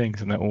millions of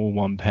things and they're all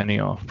 1 penny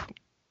off,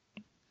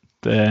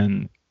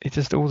 then it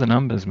just all the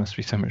numbers must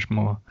be so much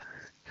more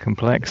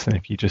complex than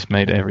if you just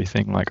made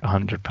everything like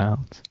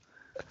 £100.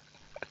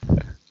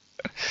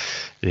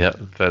 Yeah,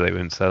 but they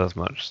wouldn't sell as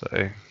much,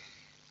 so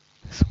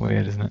It's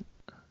weird, isn't it?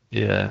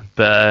 yeah.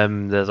 But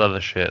there's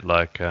other shit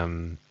like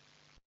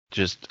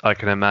just I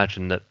can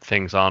imagine that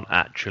things aren't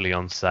actually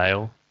on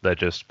sale. They're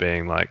just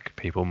being like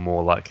people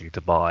more likely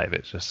to buy if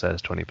it just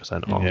says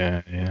 20% off.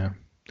 Yeah, yeah.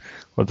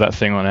 Well, that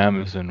thing on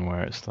Amazon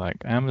where it's like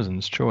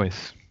Amazon's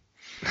choice.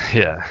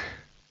 Yeah.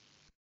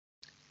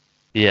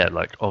 Yeah,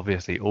 like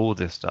obviously all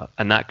this stuff,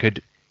 and that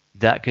could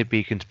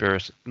be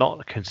conspiracy,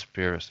 not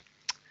conspiracy.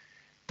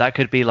 That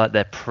could be like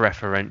their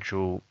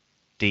preferential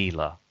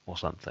dealer or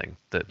something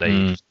that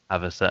they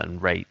have a certain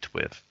rate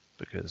with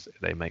because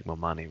they make more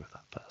money with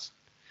that person.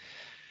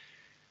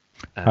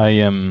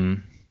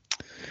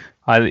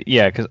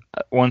 Because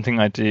one thing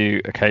I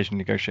do occasionally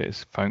negotiate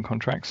is phone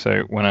contracts.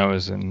 So when I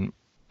was in,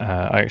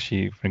 I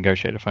actually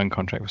negotiated a phone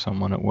contract with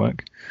someone at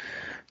work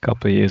a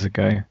couple of years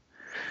ago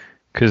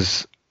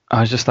because I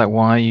was just like,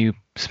 why are you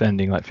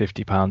spending like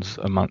 £50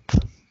 a month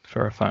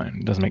for a phone?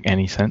 It doesn't make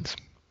any sense.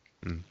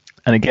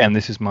 And again,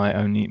 this is my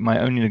only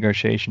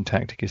negotiation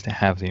tactic is to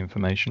have the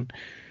information,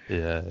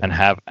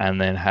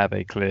 and then have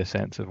a clear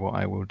sense of what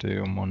I will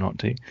do and will not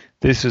do.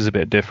 This was a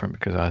bit different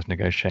because I was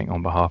negotiating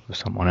on behalf of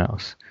someone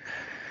else.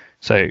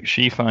 So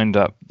she phoned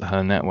up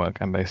her network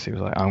and basically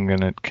was like,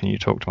 can you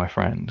talk to my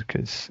friend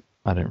because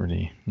I don't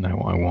really know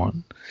what I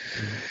want.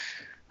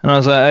 And I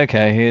was like,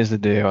 okay, here's the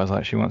deal. I was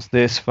like, she wants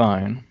this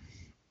phone.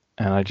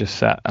 And I just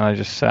sat there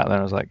and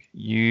I was like,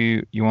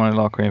 you want to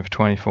lock her in for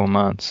 24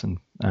 months and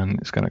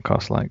it's going to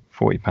cost like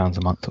 £40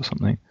 a month or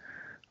something.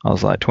 I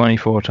was like,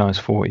 24 times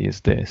 40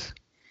 is this.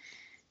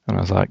 And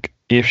I was like,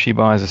 if she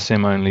buys a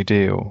SIM-only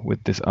deal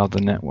with this other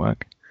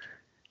network,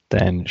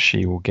 then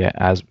she can get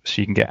as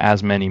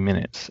many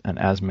minutes and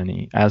as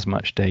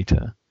much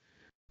data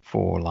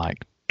for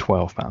like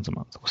 £12 a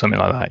month or something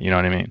like that. You know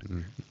what I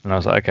mean? And I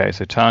was like, okay,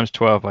 so times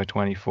 12 by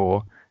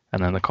 24,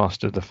 and then the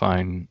cost of the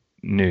phone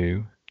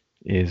new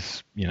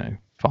is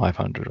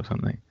 500 or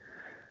something.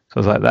 So I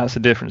was like, that's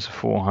a difference of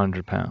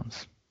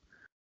 £400.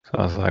 So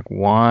I was like,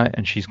 why?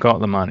 And she's got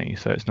the money,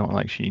 so it's not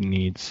like she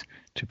needs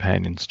to pay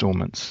in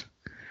installments.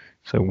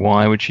 So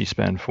why would she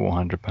spend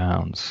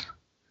 £400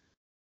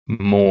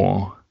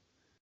 more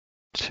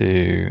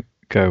to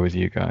go with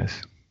you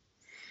guys?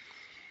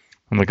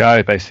 And the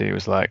guy basically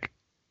was like,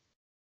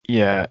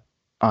 yeah,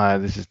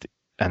 this is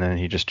and then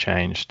he just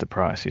changed the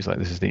price. He's like,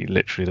 this is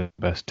literally the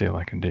best deal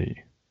I can do,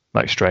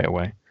 like straight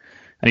away.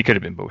 And he could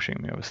have been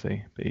bullshitting me,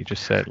 obviously, but he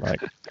just said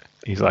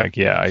he's like,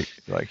 yeah,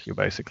 you're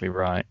basically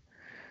right.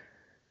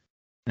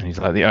 And he's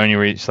like, the only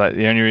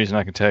reason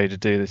I can tell you to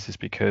do this is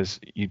because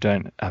you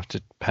don't have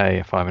to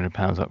pay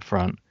 £500 up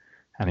front.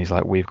 And he's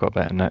like, we've got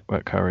better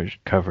network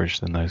coverage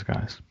than those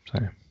guys. So,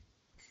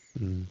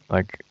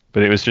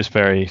 but it was just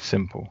very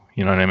simple.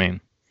 You know what I mean?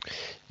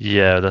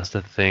 Yeah, that's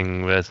the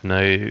thing. There's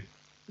no,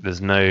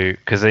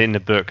 because in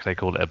the book they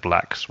call it a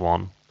black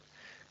swan,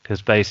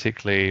 because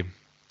basically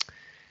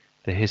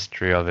the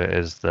history of it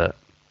is that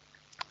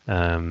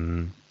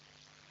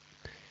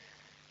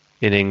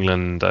in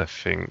England, I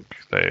think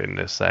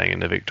they're saying in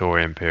the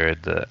Victorian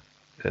period that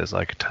there's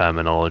like a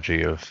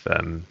terminology of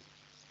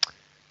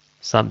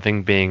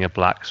something being a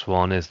black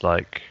swan is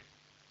like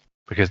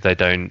because they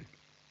don't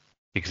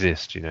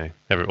exist,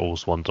 all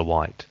swans are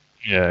white.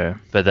 Yeah.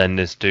 But then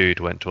this dude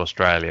went to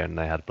Australia and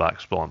they had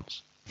black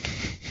swans.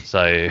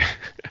 So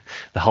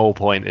the whole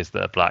point is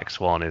that a black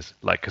swan is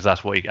like, because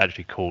that's what he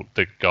actually called,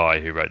 the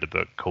guy who wrote the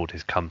book called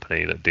his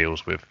company that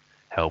deals with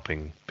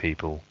helping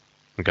people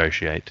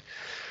negotiate,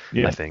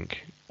 I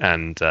think.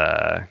 And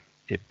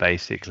it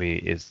basically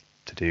is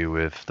to do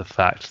with the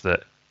fact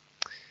that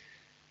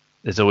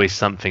there's always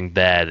something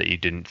there that you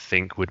didn't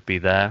think would be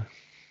there,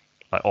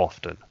 like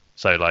often.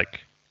 So like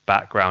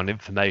background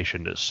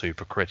information that's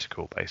super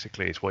critical,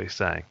 basically, is what he's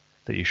saying,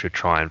 that you should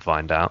try and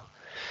find out.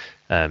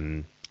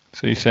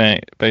 So you're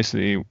saying,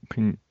 basically,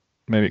 can you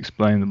maybe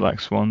explain the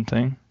black swan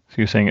thing? So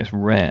you're saying it's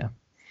rare?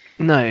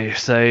 No,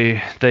 so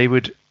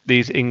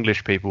these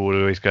English people would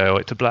always go, oh,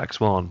 it's a black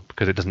swan,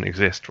 because it doesn't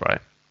exist,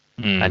 right?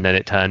 and then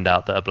it turned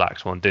out that a black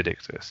swan did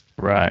exist.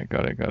 Right,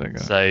 got it.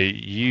 So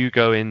you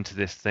go into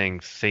this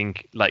thing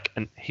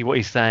and what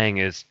he's saying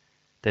is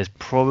there's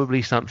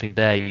probably something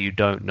there you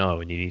don't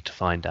know and you need to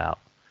find out.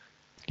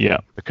 Yeah.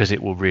 Because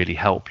it will really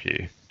help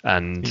you.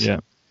 And yeah.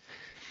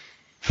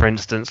 For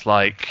instance,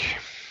 like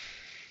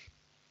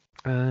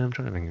I'm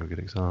trying to think of a good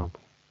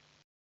example.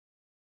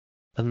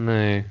 I don't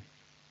know.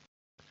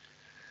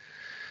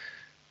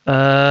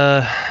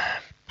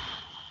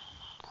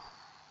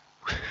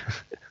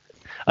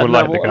 I don't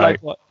know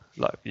like what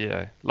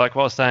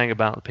I was saying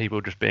about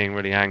people just being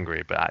really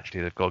angry, but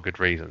actually they've got a good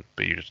reason.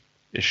 But you just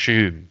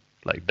assume,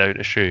 like, don't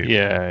assume.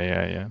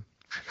 Yeah.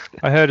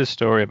 I heard a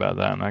story about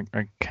that, and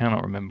I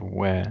cannot remember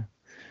where,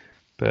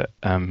 but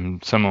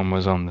someone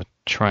was on the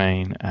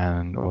train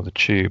or the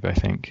tube, I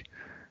think,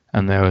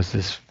 and there was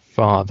this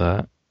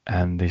father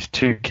and these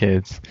two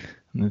kids,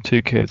 and the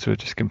two kids were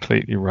just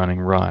completely running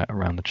riot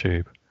around the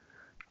tube,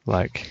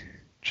 like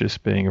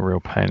just being a real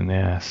pain in the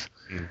ass.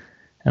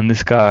 And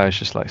this guy is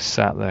just like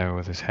sat there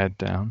with his head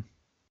down,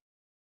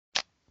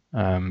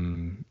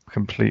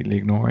 completely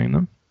ignoring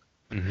them.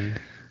 Mm-hmm.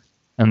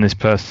 And this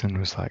person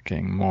was like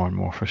getting more and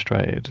more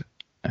frustrated,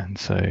 and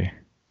so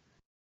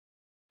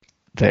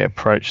they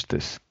approached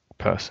this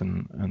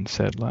person and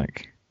said,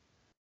 like,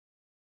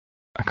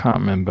 I can't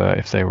remember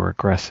if they were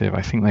aggressive.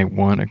 I think they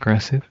weren't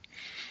aggressive.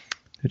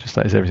 They're just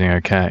like, is everything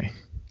okay?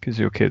 Because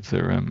your kids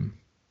are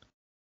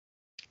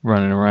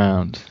running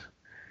around.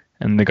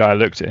 And the guy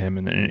looked at him,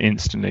 and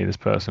instantly this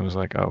person was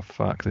like, oh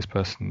fuck, this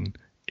person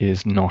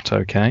is not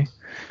okay.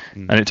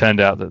 And it turned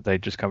out that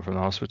they'd just come from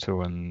the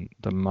hospital and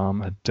the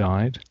mum had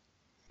died.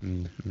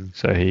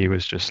 So he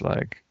was just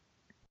like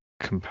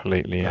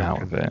completely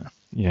out of it.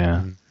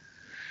 Yeah.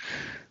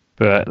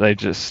 But I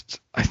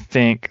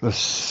think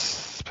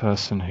this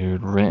person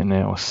who'd written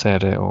it or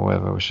said it or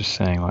whatever was just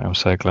saying, like, I'm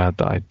so glad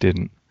that I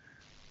didn't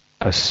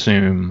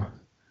assume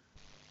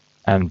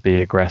and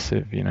be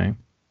aggressive, you know,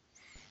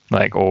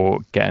 like, or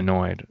get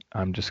annoyed.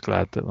 I'm just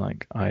glad that,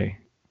 like, I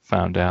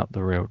found out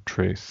the real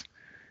truth.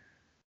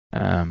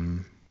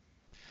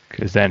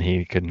 Because then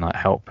he could, like,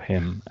 help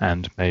him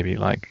and maybe,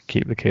 like,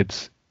 keep the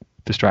kids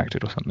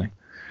distracted or something.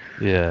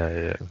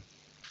 Yeah,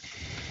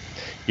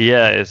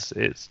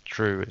 it's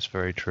true. It's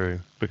very true,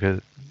 because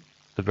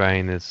the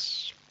brain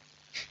is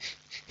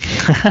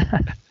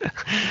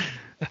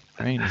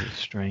brain is a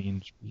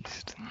strange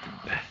beast.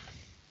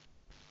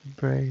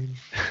 Brain.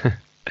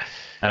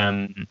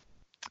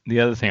 The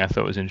other thing I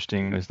thought was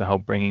interesting was the whole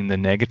bringing the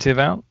negative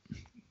out.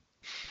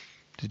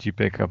 Did you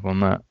pick up on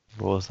that?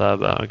 What was that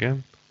about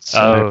again?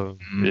 So,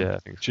 yeah. I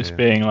think so, just yeah.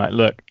 being like,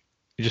 look,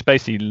 you're just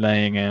basically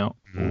laying out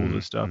all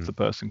the stuff the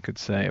person could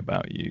say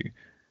about you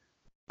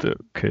that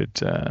could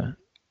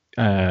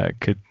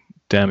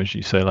damage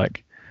you. So,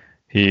 like,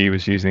 he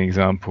was using the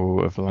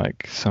example of,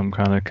 like, some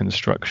kind of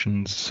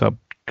construction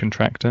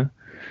subcontractor.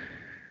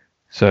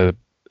 So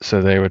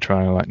they were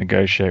trying to, like,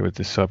 negotiate with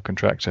this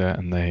subcontractor,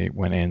 and they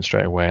went in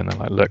straight away and they're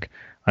like, look,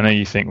 I know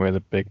you think we're the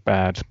big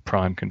bad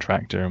prime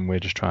contractor and we're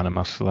just trying to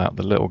muscle out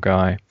the little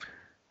guy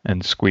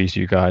and squeeze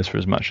you guys for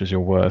as much as you're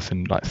worth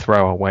and, like,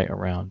 throw our weight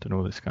around and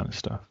all this kind of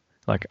stuff.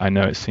 Like, I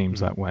know it seems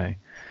that way.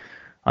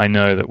 I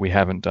know that we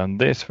haven't done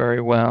this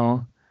very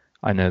well.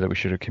 I know that we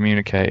should have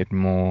communicated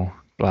more,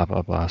 blah,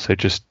 blah, blah. So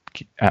just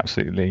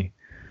absolutely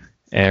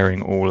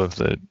airing all of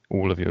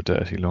your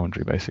dirty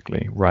laundry,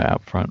 basically, right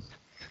up front.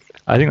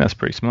 I think that's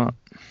pretty smart.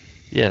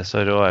 Yeah,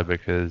 so do I,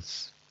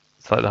 because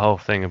it's like the whole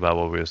thing about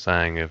what we were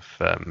saying of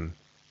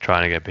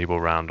trying to get people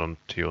around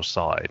onto your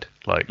side.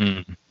 Like,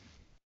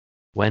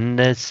 when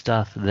there's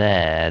stuff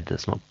there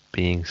that's not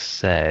being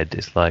said,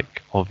 it's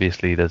like,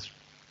 obviously there's...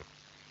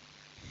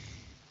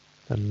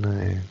 I don't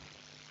know.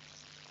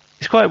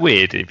 It's quite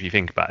weird if you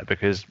think about it,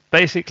 because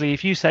basically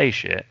if you say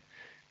shit,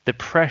 the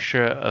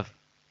pressure of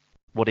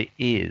what it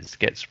is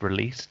gets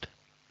released.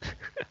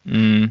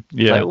 Yeah.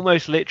 Like,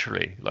 almost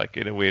literally, like,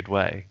 in a weird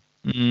way.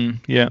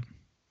 Yeah.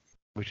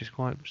 Which is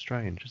quite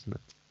strange, isn't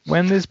it?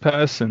 When this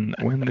person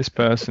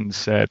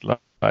said,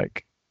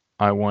 like,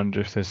 I wonder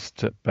if there's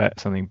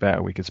something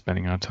better we could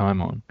spending our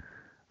time on,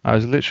 I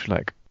was literally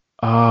like,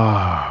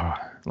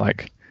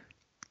 like,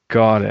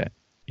 got it,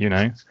 you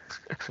know?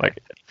 Like,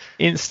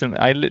 instantly,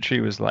 I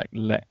literally was like,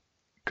 let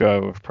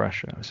go of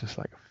pressure. I was just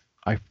like,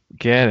 I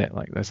get it.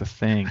 Like, there's a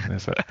thing.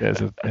 There's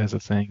a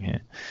thing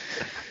here.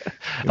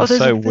 There's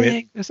so a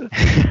weird.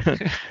 thing.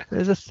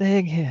 There's a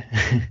thing here.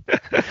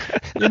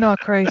 You're not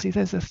crazy.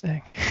 There's a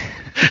thing.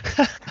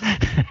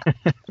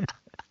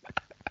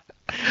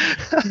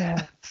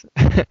 Yes.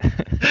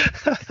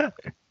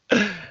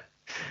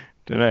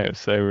 Don't know. It was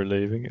so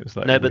relieving. It was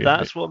like, no, but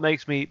that's what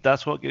makes me.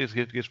 That's what gives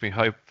me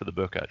hope for the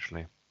book,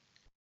 actually,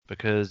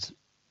 because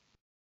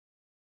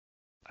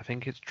I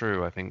think it's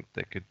true. I think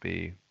there could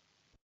be,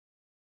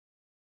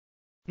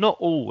 not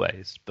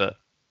always, but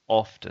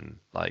often,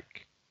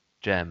 like,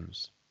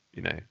 gems.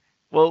 You know.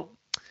 Well,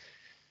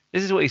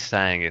 this is what he's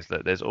saying, is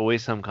that there's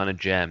always some kind of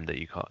gem that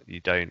you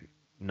don't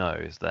know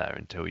is there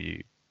until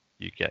you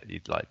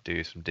like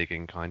do some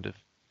digging, kind of.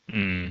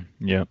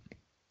 Yeah.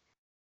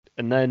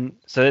 And then,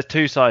 so there's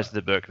two sides to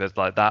the book. There's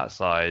like that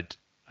side,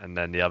 and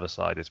then the other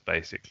side is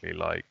basically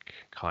like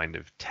kind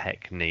of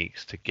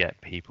techniques to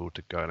get people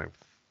to go and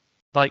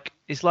like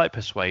it's like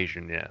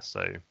persuasion, yeah.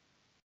 So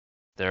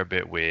they're a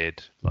bit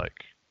weird,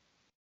 like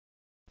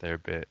they're a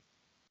bit.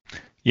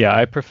 Yeah,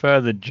 I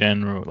prefer the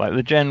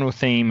general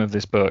theme of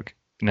this book.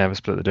 Never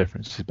Split the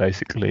Difference is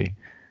basically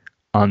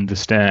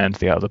understand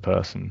the other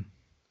person.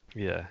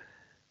 Yeah.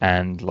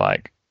 And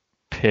like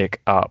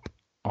pick up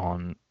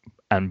on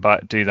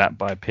do that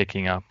by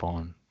picking up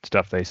on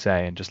stuff they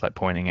say and just like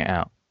pointing it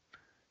out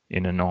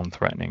in a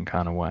non-threatening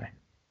kind of way.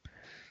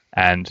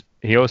 And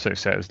he also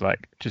says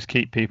like just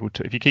keep people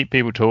if you keep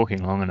people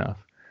talking long enough,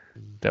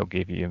 they'll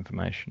give you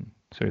information.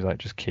 So he's like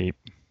just keep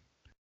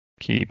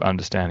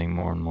understanding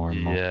more and more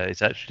and more. Yeah,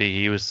 it's actually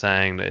he was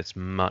saying that it's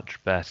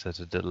much better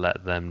to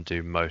let them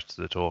do most of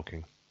the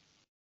talking.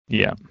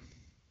 Yeah.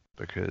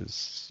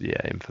 Because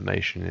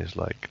information is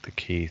like the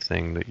key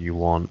thing that you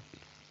want.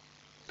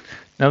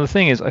 Now the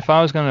thing is, if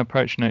I was going to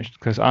approach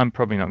because I'm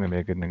probably not going to be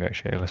a good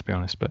negotiator, let's be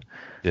honest, but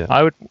yeah.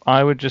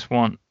 I would just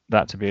want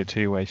that to be a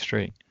two-way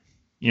street.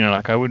 You know,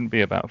 like I wouldn't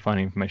be about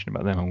finding information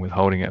about them and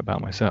withholding it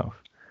about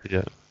myself.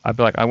 Yeah. I'd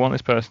be like, I want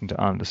this person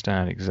to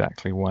understand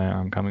exactly where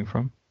I'm coming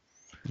from,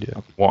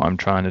 what I'm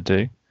trying to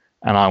do,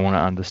 and I want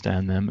to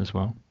understand them as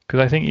well.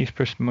 Because I think it's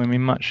going to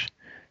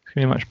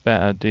be a much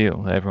better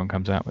deal that everyone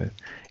comes out with.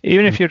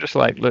 Even if you're just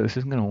like, look, this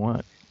isn't going to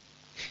work.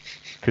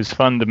 Because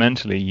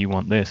fundamentally, you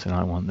want this and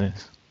I want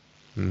this.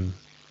 And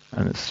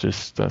it's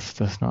just,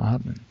 that's not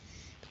happening.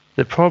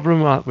 The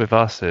problem with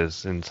us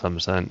is, in some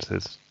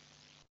senses,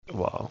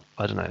 well,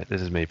 I don't know,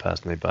 this is me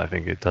personally, but I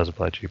think it does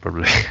apply to you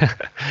probably,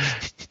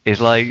 is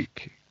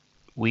like,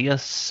 we are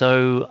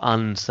so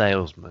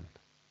unsalesman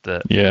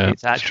that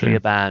it's actually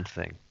a bad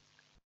thing.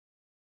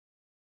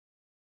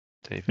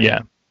 Do you think?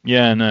 Yeah.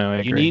 Yeah, no, I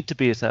agree. You need to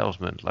be a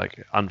salesman,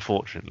 like,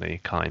 unfortunately,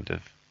 kind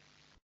of.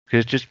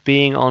 Because just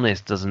being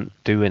honest doesn't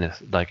do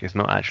anything. Like, it's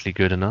not actually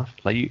good enough.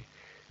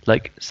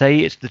 Like, say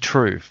it's the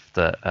truth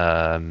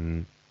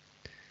that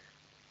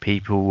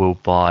people will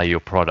buy your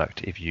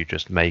product if you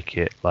just make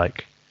it,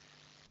 like,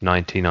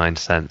 99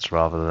 cents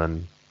rather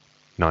than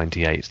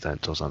 98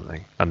 cents or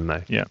something. I don't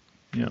know. Yeah.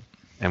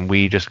 And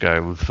we just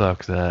go, well,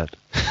 fuck that.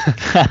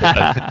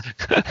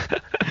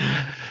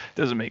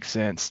 Doesn't make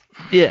sense.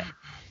 Yeah.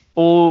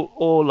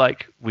 Or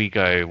like we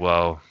go,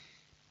 well,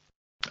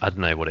 I don't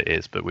know what it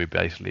is, but we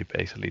basically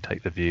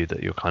take the view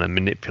that you're kind of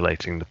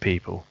manipulating the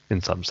people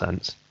in some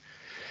sense.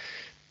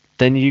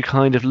 Then you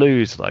kind of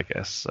lose, I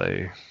guess.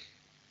 So,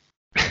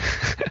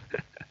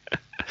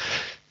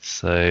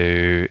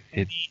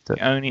 it's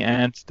the only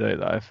antidote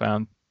that I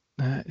found.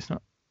 It's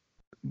not,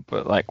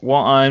 but like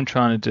what I'm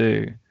trying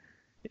to do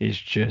is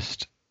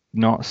just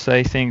not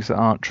say things that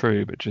aren't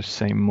true, but just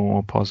say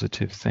more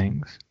positive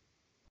things.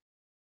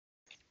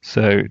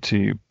 So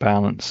to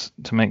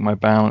make my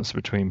balance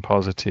between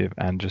positive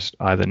and just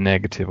either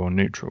negative or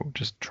neutral,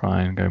 just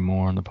try and go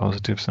more on the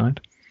positive side.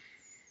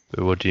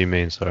 But what do you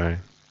mean, sorry?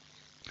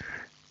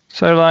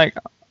 So like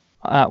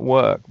at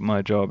work,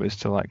 my job is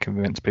to like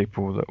convince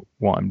people that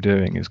what I'm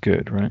doing is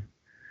good, right?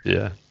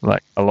 Yeah.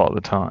 Like a lot of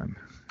the time,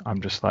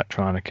 I'm just like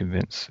trying to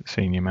convince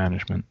senior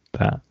management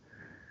that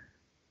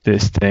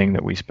this thing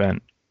that we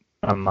spent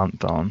a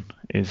month on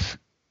is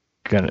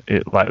the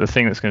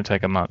thing that's going to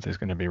take a month is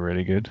going to be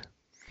really good.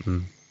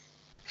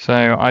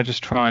 So I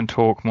just try and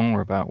talk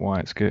more about why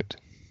it's good.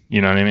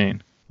 You know what I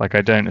mean? Like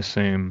I don't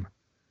assume.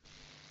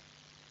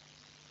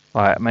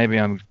 Like maybe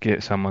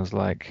someone's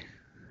like,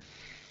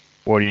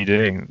 "What are you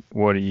doing?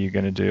 What are you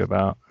going to do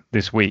about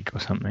this week or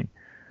something?"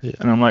 Yeah.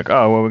 And I'm like,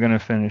 "Oh well, we're going to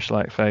finish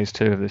like phase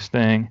 2 of this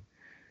thing."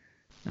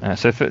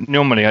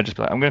 Normally I just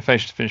be like, "I'm going to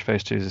finish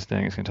phase 2 of this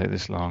thing. It's going to take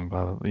this long."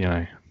 Blah, blah, you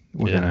know,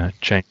 we're going to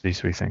change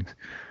these 3 things.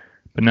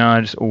 But now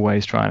I just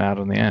always try it out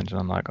on the end, and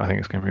I'm like, I think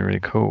it's going to be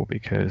really cool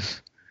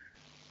because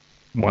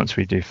once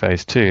we do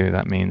phase 2,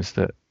 that means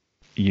that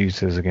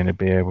users are going to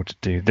be able to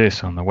do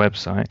this on the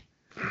website,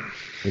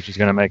 which is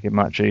going to make it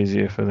much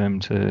easier for them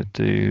to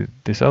do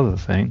this other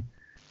thing.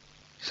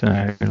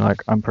 So,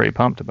 like, I'm pretty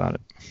pumped about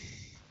it.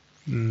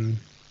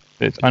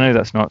 I know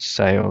that's not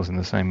sales in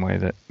the same way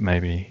that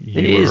maybe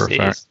you were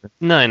referring to.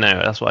 No,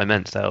 that's what I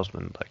meant,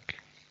 salesman. Like,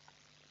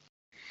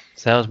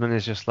 salesman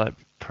is just like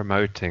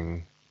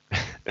promoting.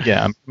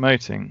 Yeah, I'm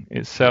promoting.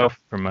 It's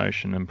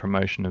self-promotion and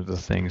promotion of the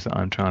things that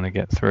I'm trying to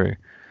get through.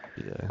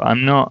 Yeah. But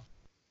I'm not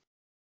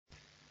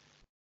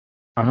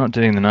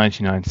doing the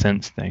 99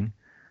 cents thing.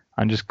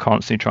 I'm just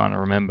constantly trying to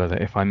remember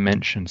that if I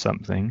mention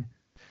something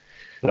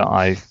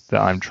that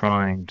I'm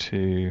trying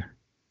to,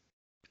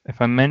 if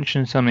I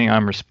mention something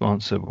I'm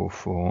responsible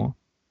for,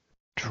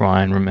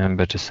 try and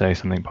remember to say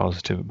something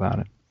positive about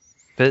it.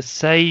 But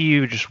say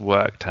you just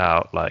worked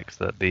out like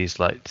that these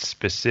like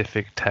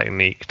specific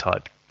technique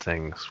type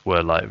things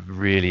were like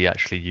really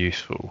actually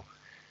useful.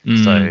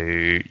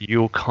 So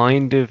you're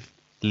kind of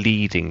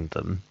leading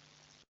them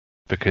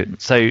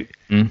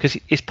because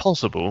it's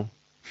possible.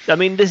 I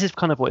mean, this is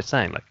kind of what it's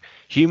saying. Like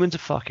humans are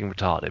fucking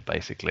retarded,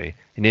 basically.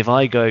 And if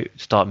I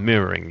start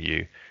mirroring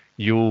you,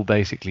 you'll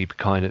basically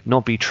kind of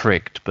not be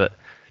tricked, but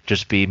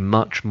just be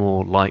much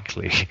more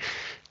likely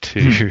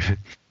to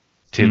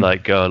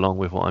like go along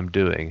with what I'm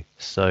doing.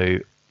 So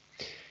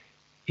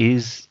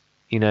is,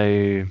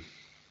 because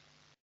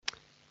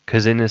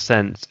in a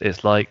sense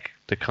it's like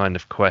the kind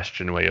of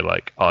question where you're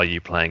like, are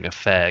you playing a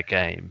fair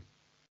game?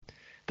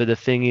 But the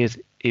thing is,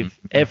 if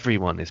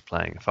everyone is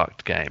playing a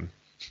fucked game,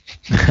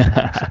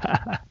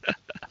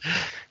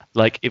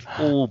 like if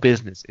all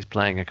business is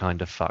playing a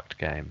kind of fucked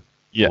game,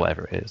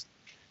 whatever it is,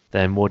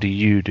 then what do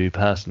you do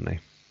personally?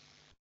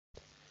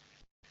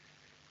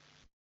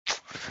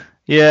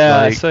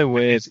 Yeah, it's so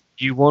weird. Say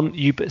you want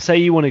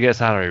to get a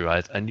salary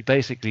rise, and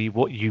basically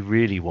what you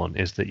really want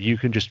is that you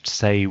can just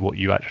say what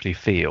you actually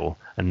feel,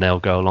 and they'll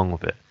go along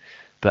with it.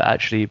 But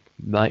actually, it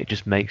might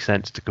just make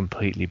sense to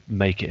completely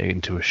make it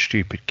into a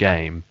stupid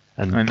game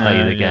and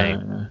play the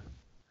game.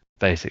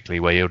 Basically,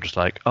 where you're just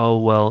like, oh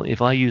well,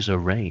 if I use a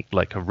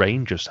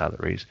range of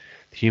salaries,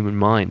 the human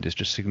mind is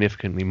just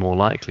significantly more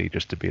likely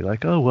just to be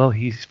like, oh well,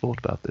 he's thought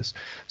about this.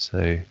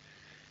 So,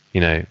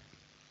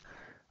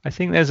 I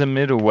think there's a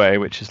middle way,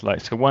 which is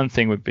like, so one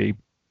thing would be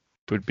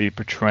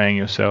portraying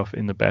yourself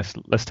in the best.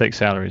 Let's take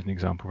salary as an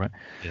example, right?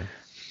 Yeah.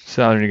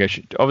 Salary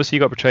negotiation. Obviously,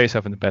 you got to portray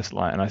yourself in the best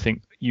light, and I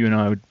think you and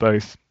I would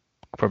both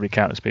probably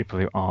count as people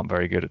who aren't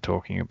very good at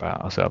talking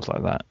about ourselves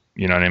like that.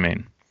 You know what I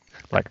mean?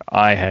 Like,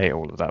 I hate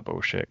all of that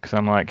bullshit because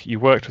I'm like,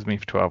 you worked with me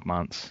for 12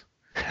 months,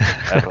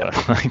 ever.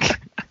 Like,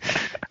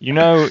 you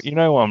know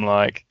what I'm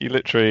like. You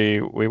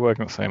literally, we work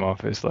in the same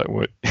office. Like,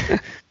 what?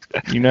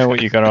 You know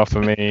what you got to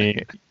offer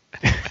me.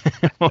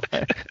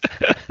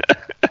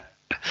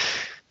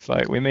 It's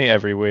like we meet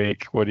every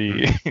week. What do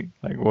you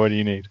What do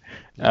you need?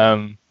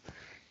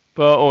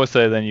 But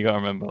also then you got to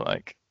remember,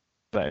 like,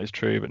 that is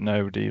true, but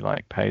nobody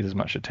like pays as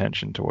much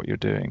attention to what you're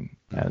doing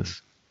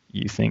as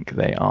you think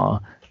they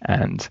are,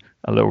 and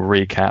a little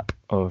recap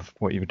of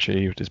what you've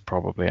achieved is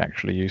probably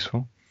actually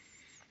useful.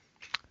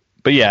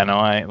 But yeah, no,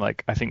 I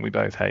think we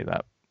both hate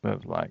that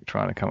of like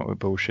trying to come up with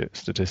bullshit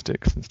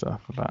statistics and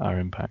stuff about our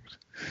impact.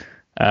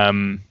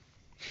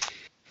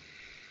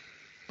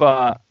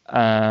 But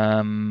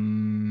at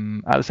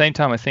the same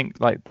time, I think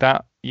like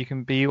that you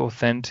can be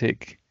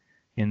authentic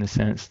in the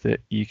sense that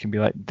you can be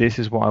like, this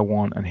is what I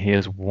want and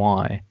here's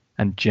why,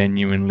 and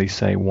genuinely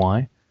say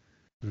why.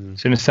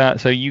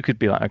 So you could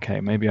be like, okay,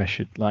 maybe I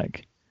should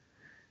like,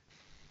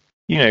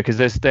 because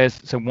there's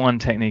so one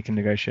technique in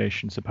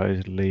negotiation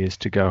supposedly is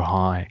to go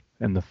high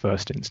in the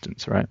first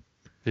instance, right?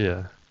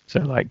 Yeah. So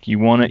like you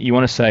want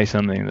to say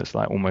something that's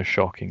like almost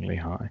shockingly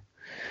high,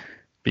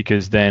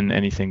 because then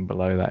anything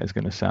below that is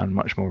going to sound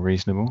much more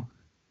reasonable.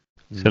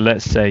 So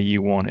let's say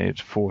you wanted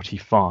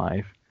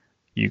 45,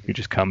 you could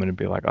just come in and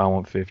be like, I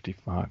want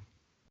 55.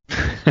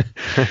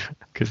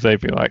 Because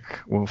they'd be like,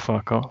 well,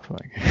 fuck off.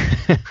 Like,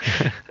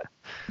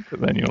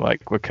 but then you're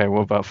like, okay,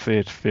 what about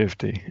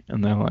 50?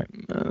 And they're like,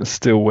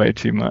 still way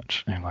too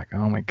much. And you're like,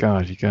 oh my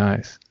God, you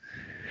guys,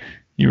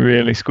 you're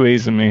really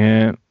squeezing me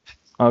here.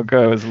 I'll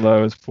go as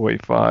low as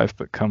 45,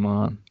 but come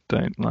on,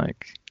 don't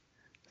like...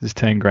 This is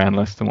 10 grand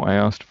less than what I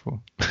asked for.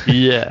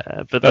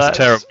 Yeah, but that's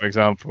a terrible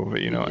example,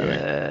 but you know what I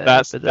mean.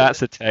 That's a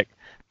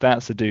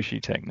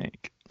douchey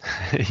technique.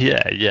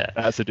 Yeah.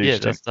 That's a douchey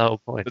technique. That's the whole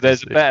point. But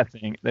there's a better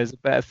thing. There's a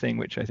better thing,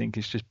 which I think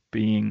is just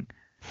being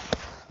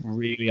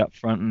really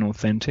upfront and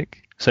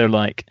authentic. So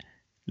like,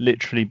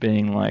 literally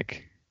being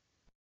like,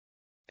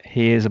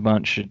 here's a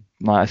bunch of,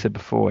 like I said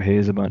before,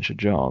 here's a bunch of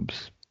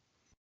jobs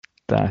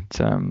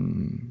that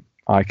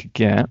I could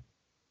get.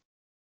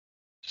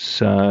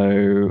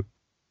 So,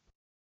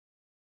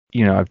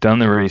 I've done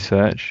the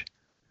research.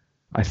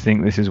 I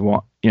think this is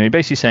what,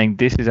 basically saying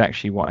this is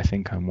actually what I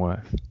think I'm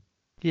worth.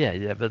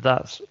 Yeah,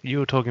 but you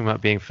were talking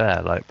about being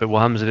fair, like, but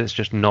what happens if it's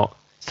just not,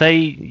 say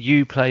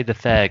you play the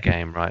fair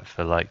game, right,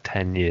 for like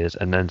 10 years,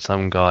 and then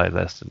some guy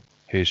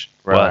who's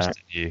worse than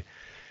you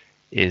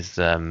is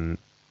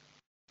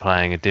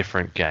playing a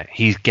different game.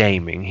 He's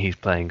gaming, he's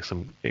playing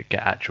some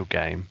actual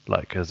game,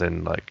 like, as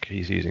in, like,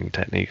 he's using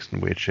techniques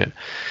and weird shit.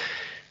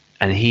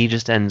 And he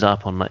just ends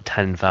up on like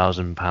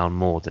 £10,000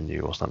 more than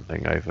you or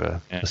something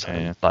over a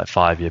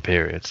 5-year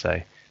period,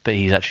 say. But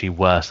he's actually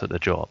worse at the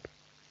job.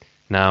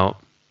 Now,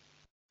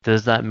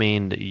 does that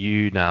mean that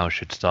you now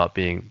should start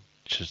doing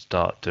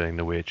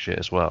the weird shit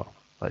as well?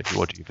 Like,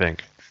 what do you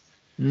think?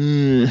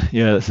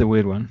 Yeah, that's a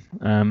weird one.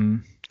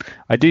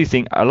 I do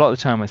think a lot of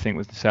the time, I think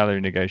with the salary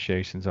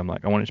negotiations, I'm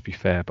like, I want it to be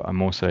fair, but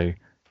I'm also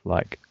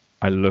like,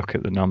 I look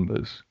at the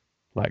numbers,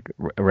 like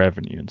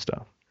revenue and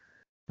stuff.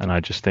 And I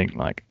just think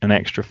like an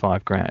extra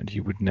 $5,000,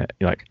 you wouldn't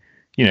like,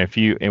 if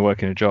you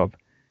work in a job,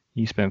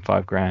 you spend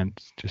 $5,000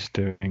 just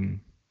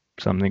doing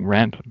something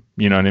random.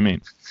 You know what I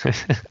mean?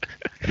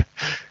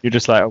 You're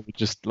just like,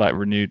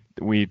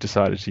 we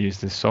decided to use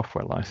this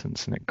software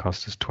license and it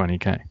cost us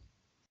 $20,000.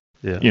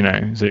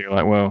 Yeah. So you're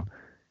like, well,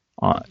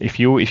 if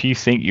you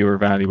think you're a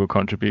valuable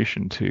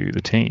contribution to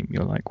the team,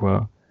 you're like,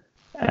 well,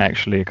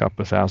 actually a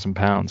couple of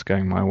 £1,000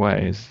 going my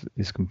way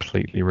is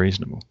completely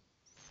reasonable.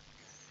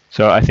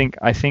 So I think,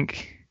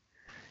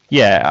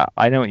 yeah,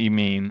 I know what you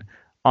mean.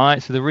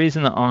 So the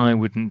reason that I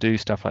wouldn't do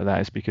stuff like that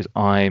is because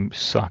I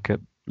suck at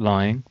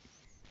lying.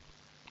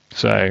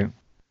 So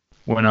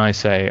when I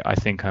say I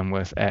think I'm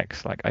worth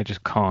X, like I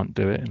just can't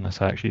do it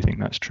unless I actually think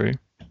that's true.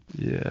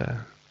 Yeah.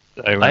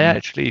 So, I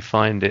actually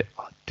find it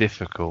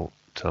difficult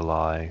to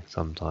lie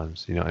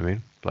sometimes. You know what I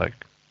mean? Like,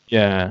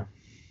 yeah,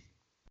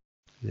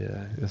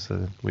 yeah, it's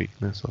a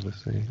weakness,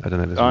 obviously. I don't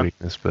know if it's a I'm,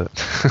 weakness, but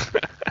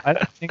I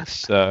don't think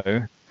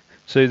so.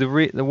 So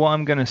what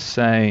I'm going to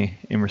say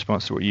in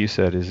response to what you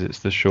said is it's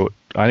the short.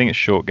 I think it's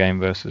short game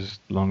versus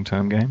long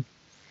term game.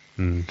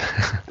 Hmm.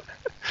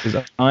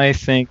 Because I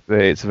think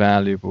that it's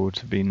valuable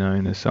to be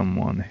known as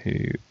someone who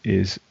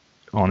is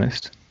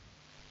honest.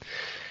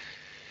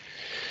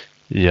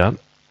 Yeah.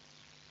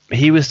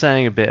 He was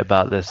saying a bit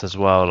about this as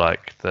well,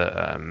 like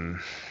that.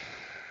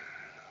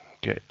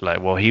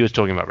 Well, he was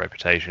talking about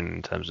reputation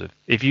in terms of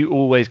if you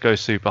always go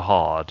super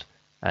hard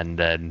and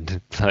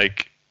then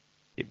like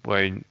it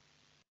won't.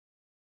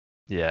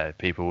 Yeah,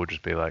 people will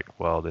just be like,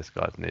 "Well, this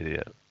guy's an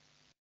idiot."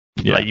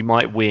 Yeah, Like you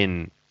might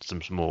win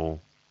some small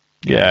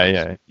yeah, games.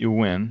 yeah. You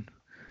win,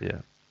 Yeah.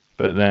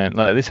 but then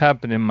like this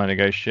happened in my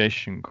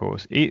negotiation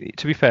course.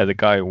 To be fair, the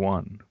guy who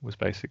won was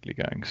basically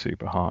going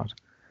super hard.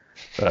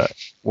 But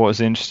what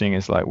was interesting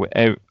is like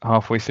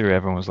halfway through,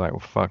 everyone was like, "Well,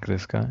 fuck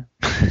this guy."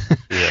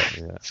 Yeah,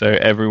 yeah. So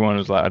everyone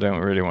was like, "I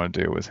don't really want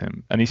to deal with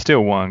him," and he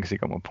still won because he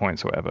got more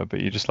points or whatever. But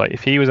you're just like,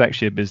 if he was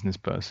actually a business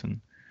person,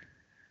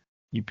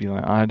 you'd be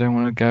like, "I don't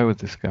want to go with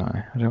this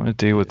guy. I don't want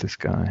to deal with this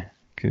guy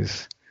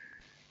because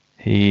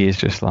he is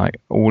just like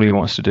all he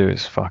wants to do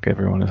is fuck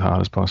everyone as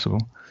hard as possible."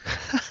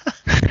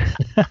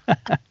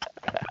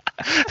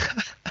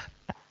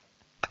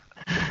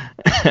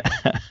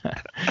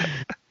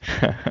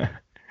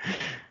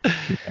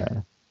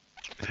 Yeah.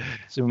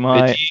 So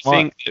But do you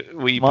think that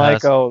we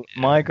personally?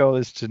 my goal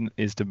is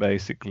to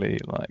basically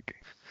like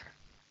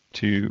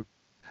to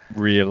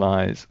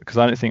realize, because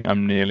I don't think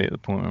I'm nearly at the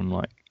point where I'm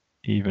like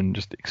even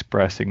just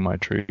expressing my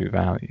true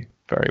value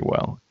very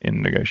well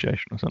in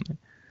negotiation or something.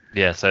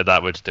 Yeah, so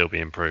that would still be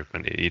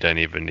improvement. You don't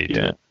even need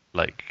Yeah. to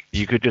like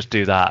you could just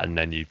do that and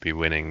then you'd be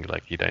winning.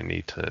 Like you don't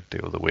need to do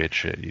all the weird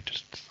shit. You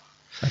just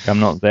Like I'm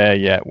not there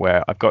yet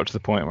where I've got to the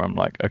point where I'm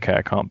like, okay,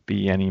 I can't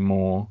be any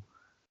more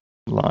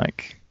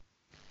like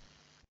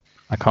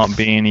I can't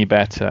be any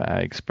better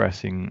at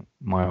expressing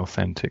my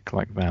authentic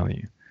like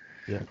value.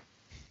 yeah.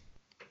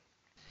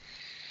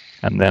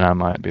 And then I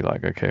might be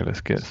like, okay,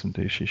 let's get some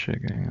douchey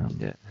shit going on.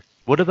 Yeah.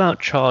 What about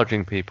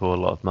charging people a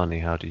lot of money?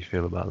 How do you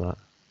feel about that?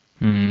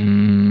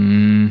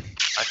 Mm,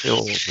 I feel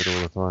awkward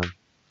all the time.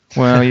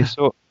 well, you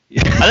saw.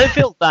 I don't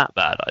feel that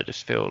bad. I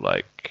just feel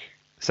like,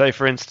 say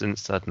for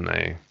instance, I don't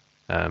know.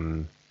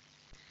 Um,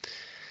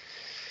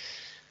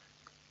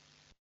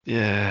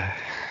 yeah,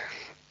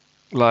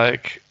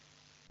 like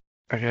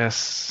I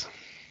guess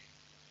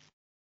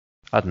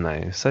I don't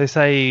know. So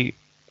say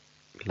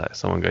like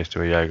someone goes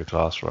to a yoga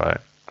class, right?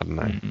 I don't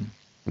know, Mm,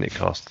 and it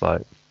costs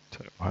like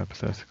total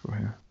hypothetical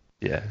here.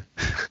 yeah.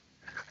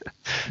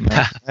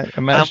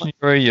 Imagine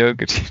you're a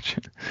yoga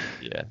teacher.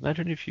 Yeah,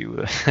 imagine if you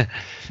were.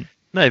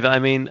 No, but I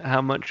mean,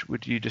 how much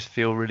would you just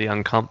feel really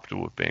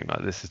uncomfortable with being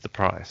like, this is the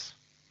price?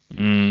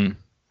 Mm.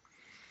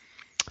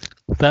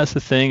 That's the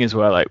thing as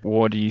well. Like,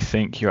 what do you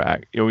think your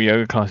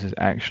yoga class is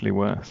actually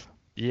worth?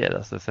 Yeah,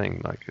 that's the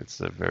thing. Like, it's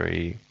a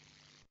very.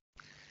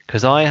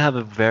 Because I have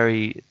a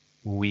very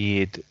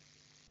weird,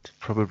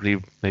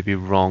 probably maybe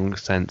wrong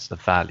sense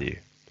of value.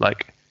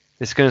 Like,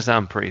 it's going to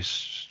sound pretty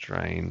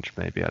strange,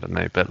 maybe, I don't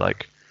know, but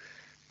like,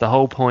 the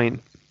whole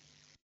point.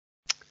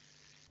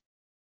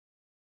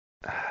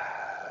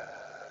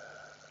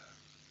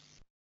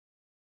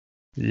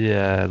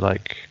 Yeah,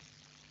 like.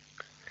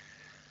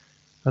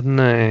 I don't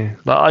know.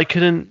 Like I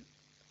couldn't.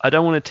 I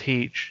don't want to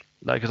teach.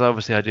 Like, because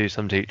obviously I do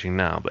some teaching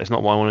now, but it's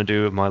not what I want to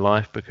do with my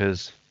life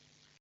because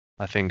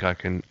I think I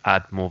can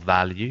add more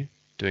value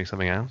doing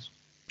something else.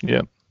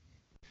 Yeah.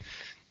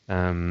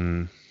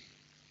 Um.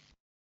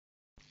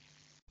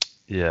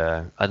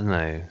 Yeah. I don't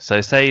know.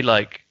 So say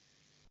like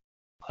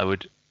I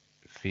would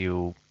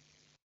feel.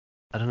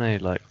 I don't know.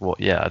 Like what?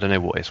 Yeah. I don't know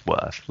what it's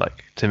worth.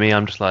 Like to me,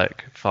 I'm just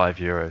like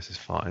 €5 is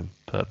fine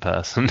per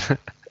person.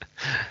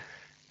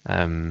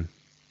 um.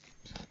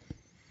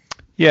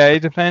 Yeah,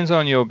 it depends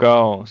on your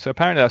goal. So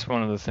apparently that's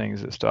one of the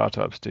things that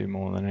startups do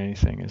more than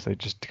anything is they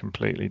just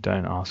completely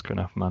don't ask for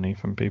enough money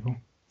from people.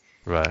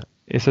 Right.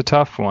 It's a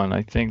tough one.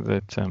 I think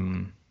that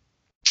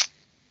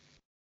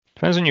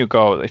depends on your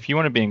goal. If you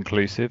want to be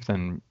inclusive,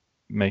 then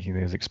making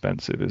things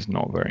expensive is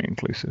not very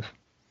inclusive.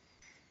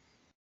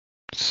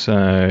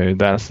 So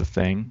that's the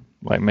thing.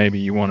 Like maybe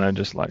you want to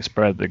just like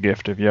spread the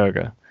gift of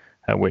yoga,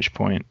 at which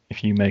point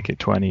if you make it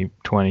 20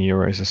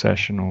 euros a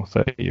session or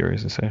 30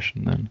 euros a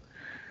session, then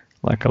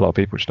like a lot of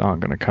people just aren't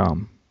going to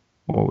come,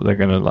 or they're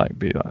going to like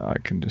be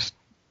like, this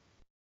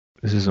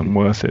isn't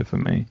worth it for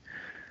me.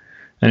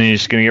 And you're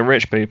just going to get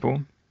rich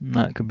people. And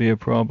that could be a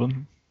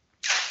problem.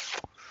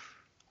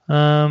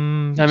 I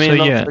mean, So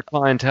lots yeah, of the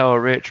clientele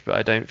are rich, but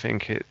I don't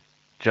think it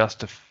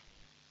justif.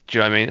 Do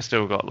you know what I mean? It's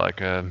still got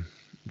like a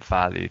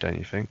value, don't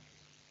you think?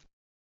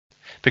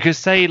 Because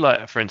say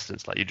like for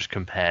instance, like you just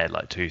compare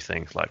like two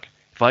things. Like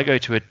if if I go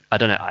to I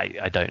don't know,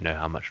 I don't know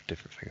how much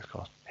different things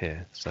cost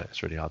here, so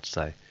it's really hard to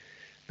say.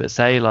 But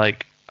say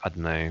like, I don't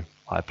know,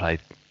 I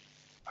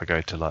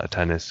go to like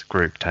a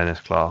group tennis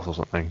class or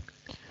something,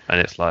 and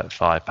it's like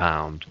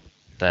 £5,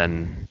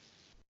 then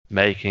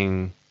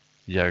making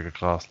yoga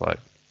class like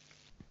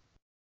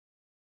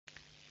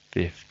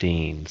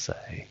 15,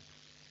 say,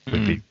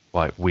 would be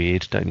quite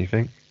weird, don't you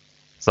think?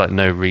 It's like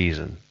no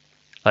reason.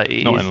 Like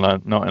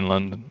not in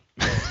London.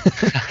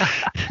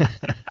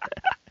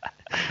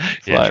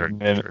 It's yeah,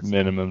 like true.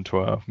 minimum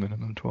 12.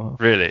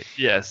 Really?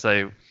 Yeah.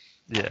 So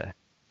yeah,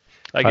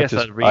 I guess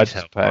that I retail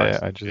just pay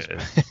price.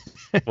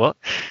 it. What?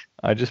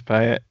 I just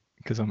pay it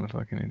because I'm a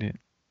fucking idiot.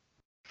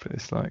 But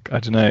it's like, I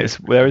don't know.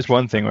 There is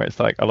one thing where it's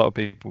like a lot of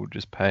people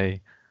just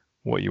pay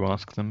what you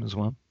ask them as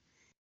well.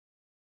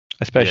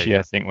 Especially,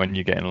 I think when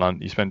you get in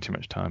London, you spend too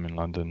much time in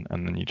London,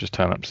 and then you just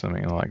turn up to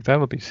something and like,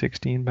 that'll be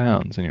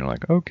 £16, and you're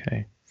like,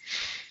 okay,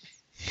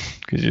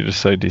 because you're just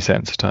so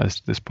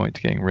desensitized at this point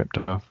to getting ripped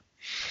off.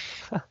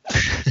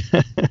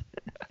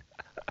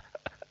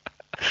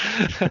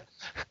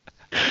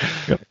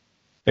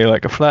 You're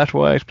like, a flat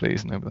white,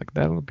 please, and they'll be like,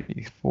 that'll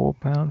be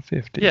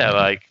 £4.50. Yeah,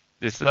 like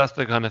that's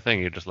the kind of thing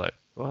you're just like,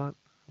 what?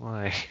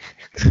 Why?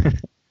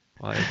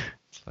 Why?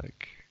 It's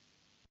like.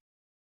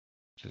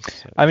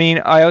 I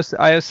mean, I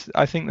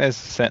think there's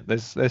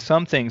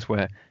some things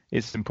where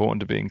it's important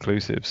to be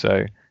inclusive.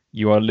 So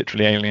you are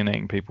literally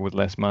alienating people with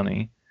less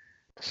money.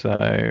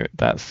 So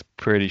that's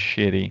pretty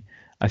shitty.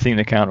 I think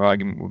the counter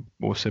argument would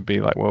also be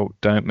like, well,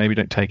 maybe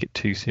don't take it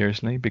too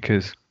seriously,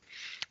 because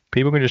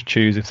people can just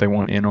choose if they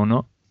want in or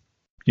not.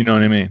 You know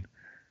what I mean?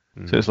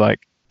 So it's like,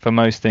 for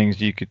most things,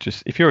 you could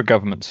just, if you're a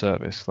government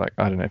service, like,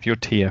 I don't know, if you're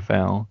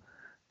TfL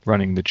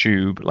running the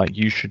tube, like,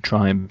 you should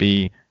try and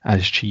be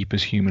as cheap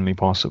as humanly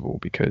possible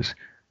because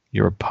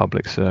you're a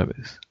public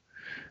service.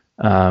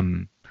 But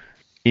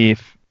you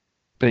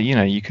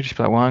could just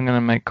be like, well, I'm going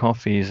to make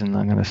coffees and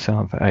I'm going to sell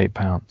them for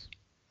 £8.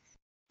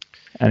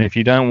 And if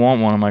you don't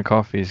want one of my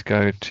coffees,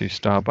 go to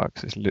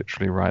Starbucks. It's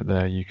literally right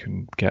there. You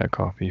can get a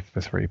coffee for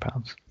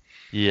 £3.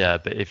 Yeah,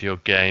 but if you're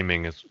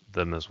gaming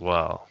them as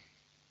well.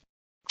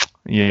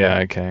 Yeah,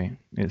 okay.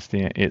 It's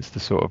the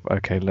sort of,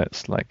 okay,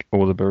 let's, like,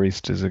 all the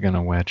baristas are going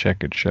to wear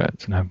checkered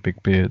shirts and have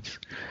big beards,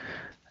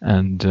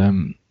 and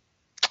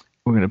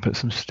we're going to put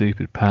some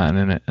stupid pattern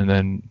in it, and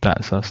then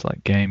that's us,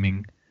 like,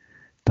 gaming.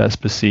 That's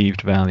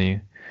perceived value.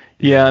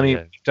 Yeah, I mean,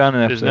 we've done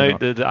an episode.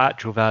 The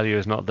actual value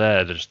is not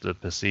there, just the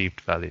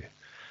perceived value.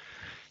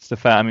 It's the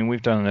fact. I mean,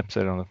 we've done an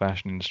episode on the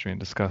fashion industry and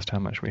discussed how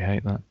much we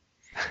hate that.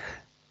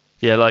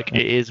 Yeah, like,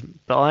 it is,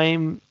 but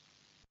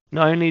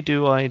not only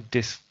do I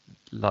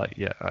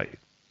I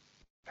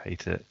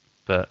hate it,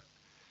 but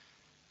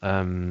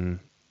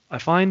I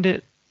find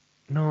it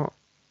not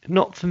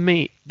for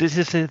me. This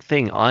is the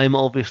thing. I'm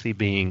obviously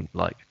being,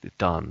 like,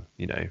 done,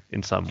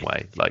 in some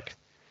way, like.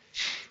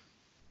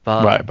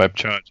 But, right, by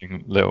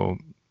charging little,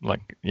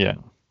 like, yeah.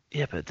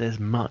 Yeah, but there's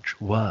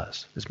much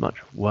worse.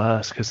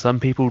 Because some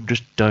people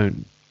just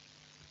don't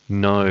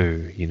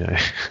know,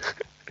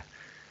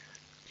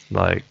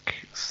 like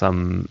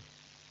some.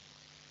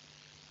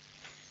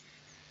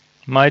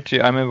 I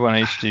remember when I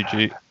used to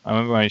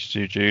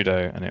do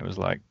judo, and it was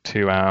like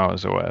 2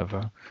 hours or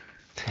whatever.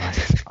 I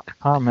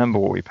can't remember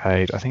what we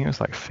paid. I think it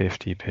was like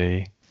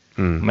 50p,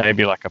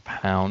 maybe like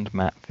 £1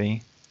 mat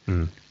fee.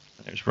 It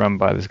was run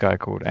by this guy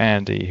called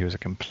Andy, who was a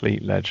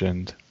complete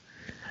legend,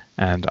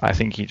 and I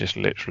think he just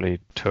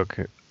literally took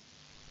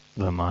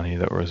the money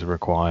that was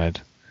required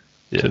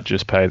to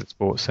just pay the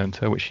sports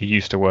center, which he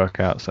used to work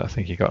out. So I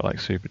think he got, like,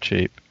 super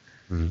cheap.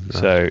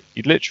 So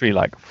you'd literally,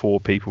 like,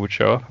 4 people would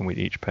show up, and we'd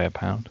each pay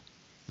 £1.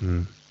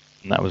 And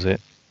that was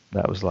it.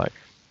 That was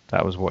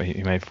what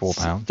he made,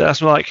 £4.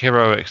 That's like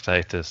heroic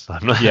status.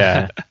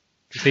 Yeah,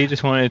 he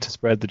just wanted to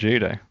spread the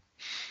judo.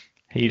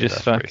 He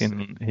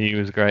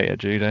was great at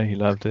judo. He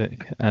loved it,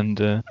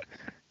 and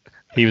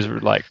he was,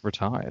 like,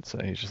 retired, so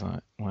he's just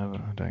like, whatever,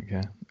 I don't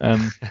care.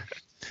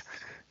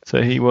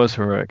 So he was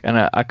heroic,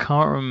 and I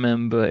can't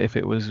remember if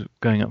it was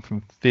going up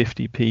from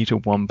 50p to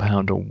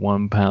 £1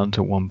 or £1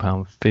 to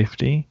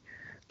 £1.50,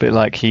 but,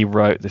 like, he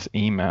wrote this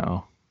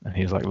email, and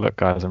he's like, look,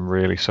 guys, I'm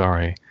really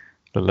sorry.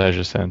 The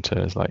leisure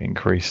centre has, like,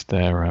 increased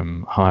their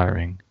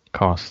hiring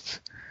costs,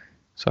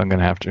 so I'm going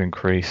to have to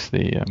increase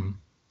the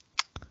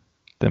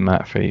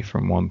mat fee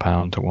from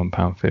 £1 to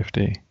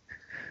 £1.50.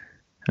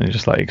 And he's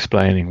just, like,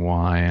 explaining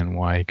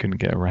why he couldn't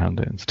get around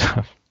it and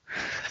stuff.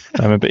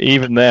 I remember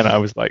even then I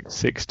was like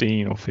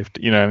 16 or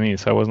 15, you know what I mean?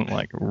 So I wasn't,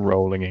 like,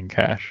 rolling in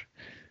cash.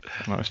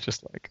 And I was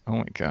just like, oh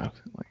my God,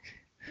 like,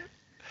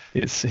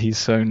 he's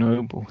so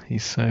noble.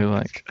 He's so,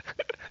 like,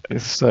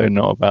 it's so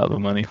not about the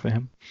money for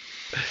him.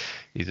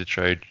 He's a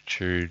true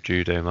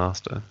judo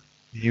master.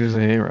 He was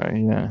a hero,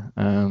 yeah.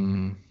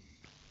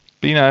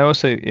 But,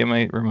 also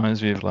it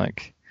reminds me of,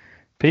 like,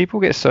 people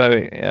get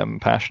so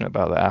passionate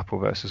about the Apple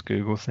versus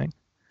Google thing.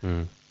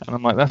 And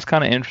I'm like, that's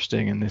kind of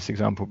interesting in this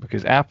example,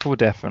 because Apple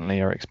definitely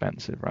are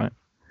expensive, right?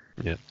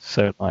 Yeah.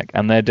 So, like,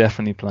 and they're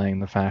definitely playing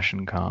the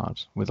fashion card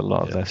with a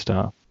lot of their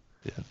stuff.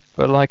 Yeah.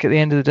 But like at the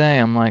end of the day,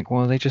 I'm like,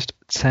 well, they just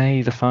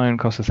say the phone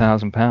costs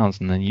 £1,000,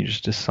 and then you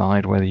just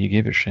decide whether you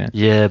give a shit.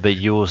 Yeah, but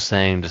you're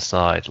saying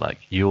decide, like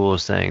you're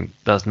saying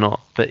does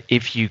not. But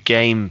if you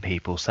game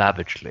people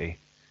savagely,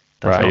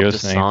 that's Right, not you're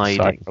saying it's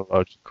deciding.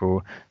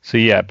 psychological. So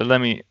yeah, but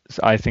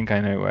I think I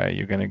know where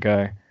you're gonna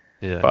go.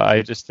 Yeah, But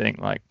I just think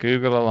like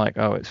Google are like,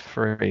 oh, it's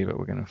free, but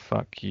we're gonna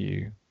fuck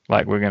you.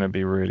 Like we're gonna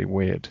be really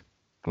weird.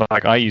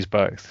 Like I use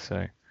both,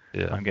 so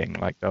yeah, I'm getting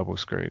like double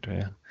screwed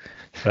here.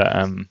 But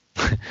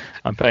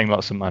I'm paying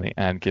lots of money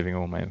and giving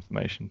all my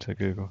information to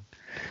Google.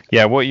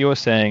 Yeah, what you're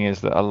saying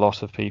is that a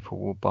lot of people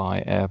will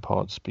buy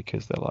AirPods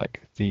because they're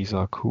like, these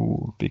are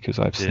cool because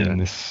I've yeah, seen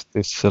this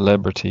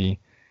celebrity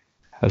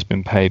has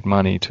been paid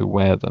money to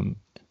wear them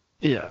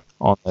yeah,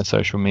 on their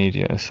social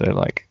media. So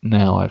like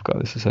now I've got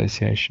this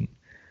association.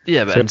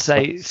 yeah. But So and it's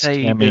like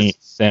say there's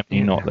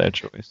semi not yeah, their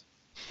choice.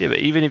 yeah. But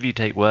even if you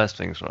take worse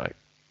things, right?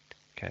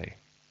 Okay,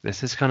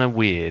 this is kind of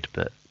weird,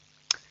 but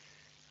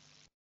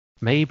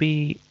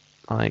maybe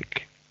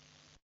like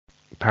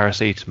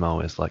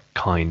paracetamol is like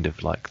kind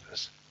of like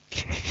this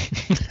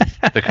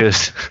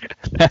because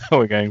Now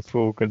we're going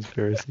full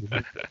conspiracy.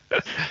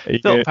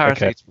 it's not Okay.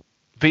 paracetamol,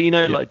 but you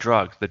know, Yeah. like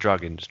drugs, the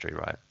drug industry,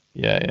 right?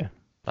 Yeah. Yeah.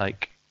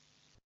 Like,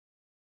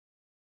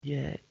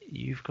 yeah,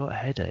 you've got a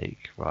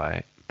headache,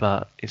 right?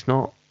 But it's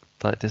not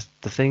like this.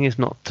 The thing is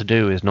not to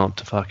do is not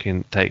to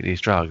fucking take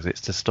these drugs.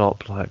 It's to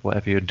stop like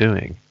whatever you're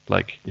doing,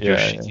 like your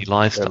Yeah. shitty Go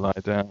lifestyle. lie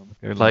down.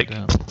 Go lie Like,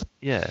 down.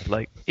 yeah,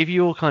 like if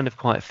you're kind of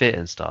quite fit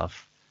and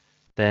stuff,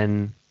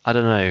 then I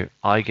don't know.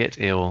 I get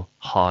ill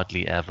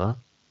hardly ever.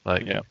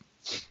 Like, Yeah.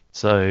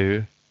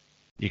 so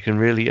you can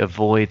really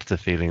avoid the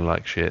feeling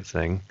like shit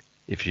thing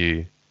if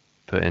you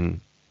put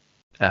in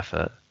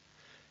effort.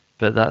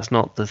 But that's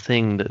not the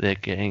thing that they're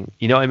getting.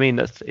 You know what I mean?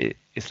 That's it.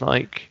 It's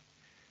like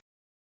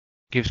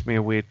gives me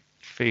a weird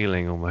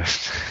feeling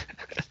almost.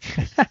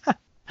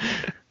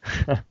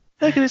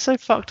 Look, it's so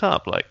fucked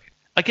up. Like,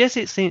 I guess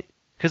it's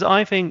because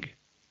I think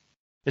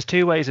there's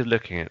two ways of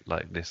looking at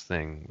like this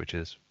thing, which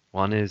is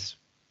one is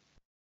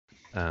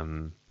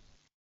um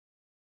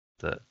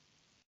that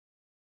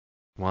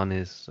one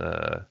is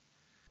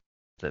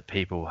that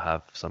people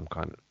have some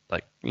kind of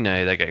like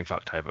they're getting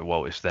fucked over.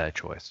 Well, it's their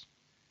choice.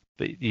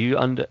 But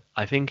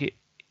I think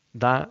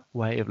that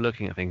way of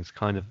looking at things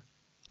kind of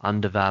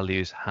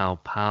undervalues how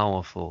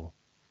powerful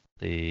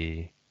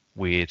the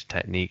weird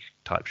technique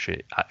type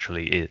shit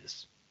actually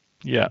is.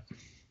 Yeah.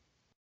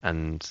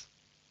 And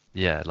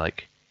yeah,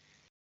 like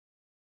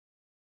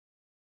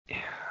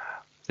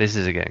this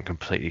is again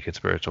completely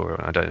conspiratorial,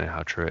 and I don't know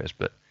how true it is,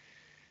 but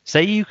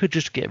say you could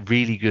just get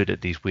really good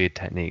at these weird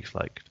techniques,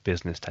 like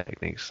business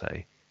techniques,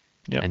 say,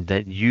 Yeah. and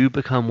then you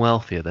become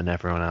wealthier than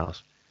everyone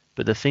else.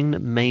 But the thing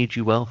that made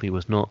you wealthy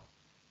was not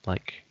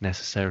like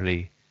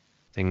necessarily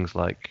things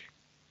like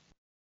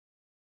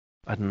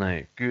I don't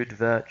know, good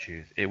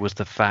virtues. It was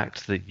the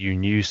fact that you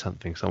knew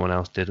something someone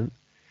else didn't.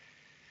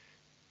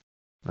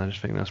 I just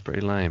think that's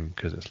pretty lame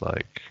because it's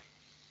like,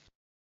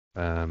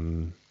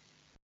 um,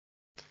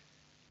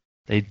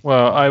 they,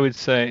 Well, I would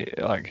say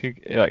like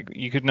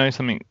you could know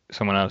something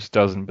someone else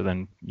doesn't, but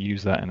then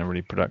use that in a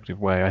really productive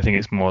way. I think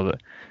it's more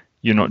that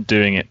you're not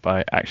doing it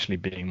by actually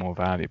being more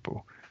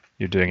valuable.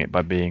 You're doing it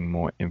by being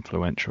more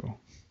influential.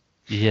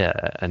 yeah,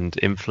 and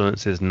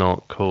influence is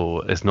not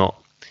cool. It's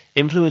not,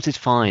 influence is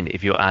fine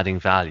if you're adding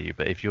value,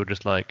 but if you're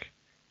just like,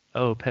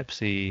 oh,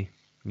 Pepsi,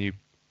 new,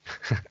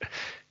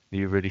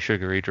 new really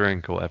sugary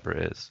drink or whatever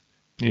it is,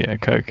 Yeah,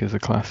 Coke is a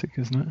classic,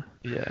 isn't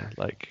it? yeah,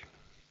 like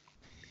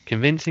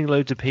convincing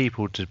loads of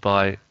people to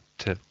buy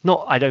to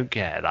not I don't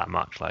care that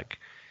much like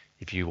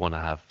if you want to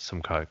have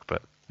some coke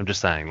but I'm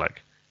just saying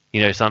like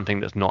something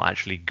that's not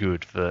actually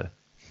good for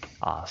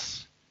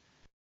us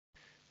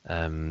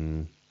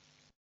um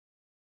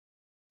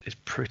is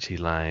pretty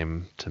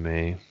lame to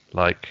me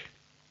like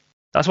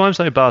that's why I'm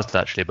so buzzed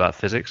actually about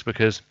physics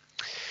because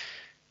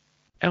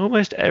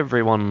almost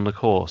everyone on the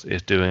course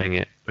is doing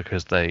it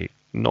because they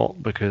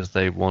not because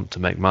they want to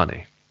make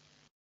money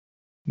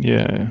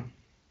Yeah.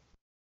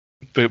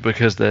 but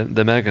because they're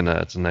mega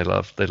nerds and they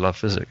love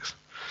physics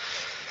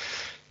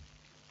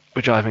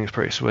which I think is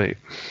pretty sweet.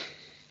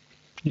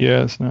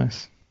 Yeah, it's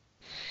nice.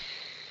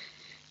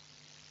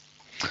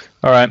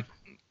 All right,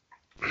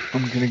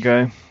 I'm gonna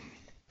go.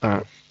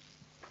 Uh,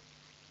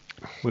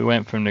 We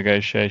went from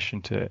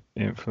negotiation to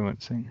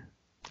influencing.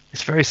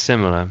 it's very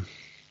similar.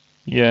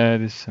 Yeah,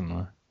 it is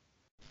similar.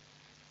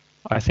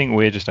 I think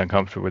we're just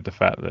uncomfortable with the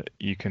fact that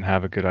you can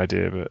have a good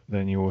idea, but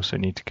then you also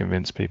need to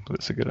convince people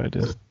it's a good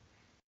idea.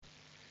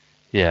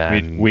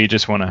 Yeah, We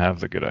just want to have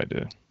the good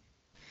idea.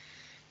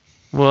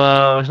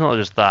 well, it's not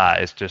just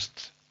that. It's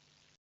just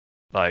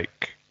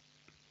like,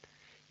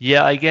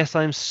 yeah, I guess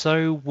I'm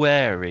so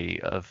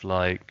wary of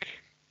like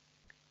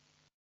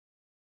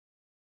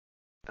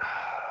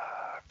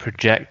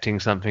projecting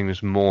something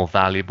that's more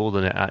valuable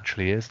than it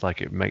actually is.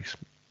 Like it makes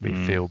me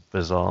feel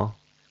bizarre,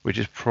 which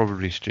is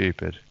probably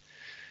stupid.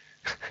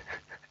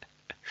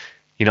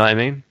 You know what I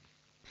mean?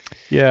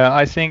 Yeah,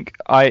 I think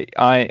I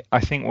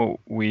think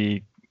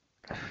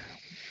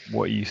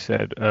what you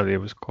said earlier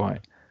was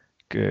quite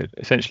good.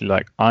 Essentially,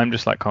 like I'm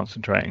just like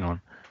concentrating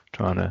on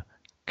trying to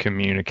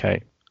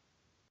communicate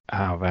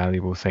how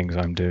valuable things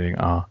I'm doing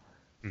are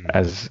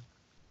as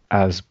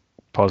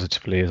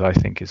positively as I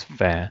think is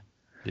fair.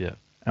 Yeah.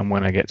 And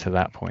when I get to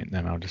that point,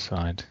 then I'll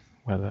decide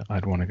whether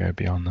I'd want to go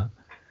beyond that.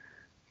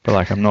 But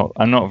like I'm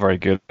not very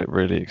good at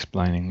really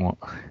explaining what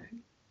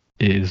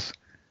is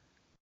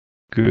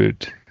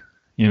good,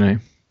 you know.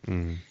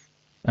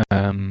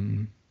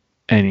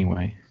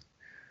 Anyway.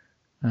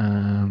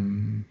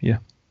 Yeah.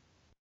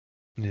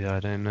 Yeah, I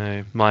don't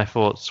know. My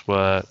thoughts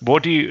were,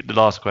 the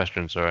last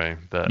question, sorry,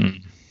 but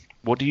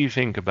what do you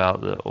think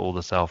about all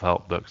the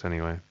self-help books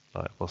anyway?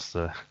 Like, what's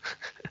the...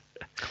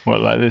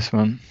 What, like this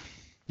one?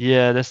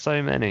 Yeah, there's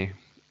so many.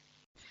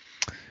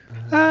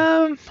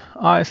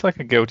 It's like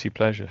a guilty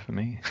pleasure for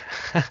me.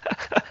 I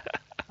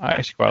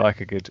actually quite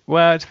like a good...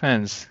 Well, it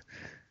depends.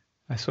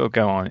 I sort of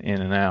go on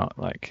in and out.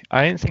 Like,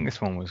 I didn't think this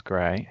one was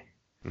great,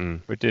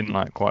 but it didn't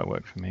like quite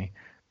work for me.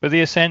 But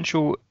the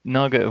essential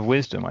nugget of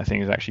wisdom, I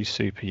think, is actually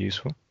super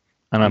useful,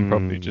 and I'm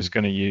probably just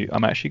going to use.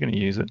 I'm actually going to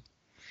use it.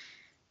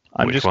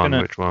 Which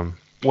one?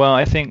 Well,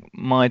 I think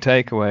my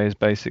takeaway is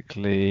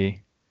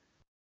basically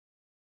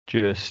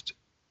just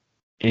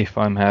if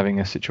I'm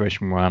having a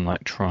situation where I'm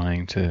like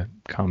trying to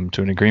come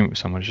to an agreement with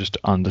someone, just to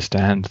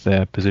understand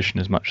their position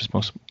as much as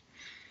possible.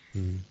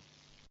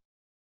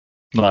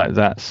 Like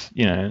that's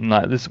and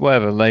like this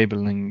whatever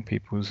labeling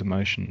people's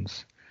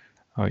emotions.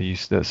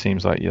 That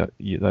seems like that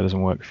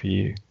doesn't work for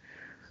you.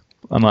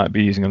 I might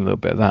be using a little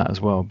bit of that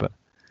as well, but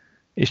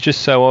it's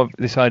just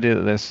this idea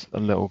that there's a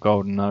little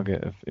golden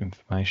nugget of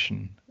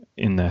information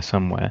in there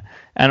somewhere.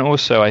 And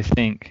also I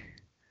think,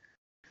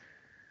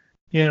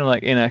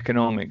 like in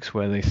economics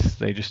where they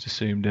just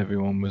assumed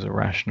everyone was a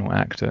rational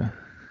actor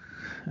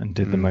and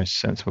did the most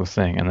sensible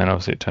thing, and then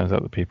obviously it turns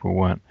out that people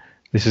weren't.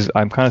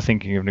 I'm kind of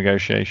thinking of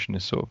negotiation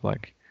as sort of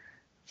like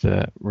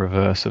the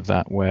reverse of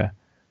that, where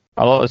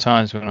a lot of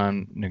times when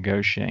I'm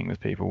negotiating with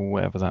people,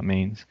 whatever that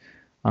means,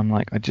 I'm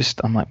like,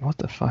 what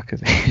the fuck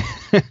is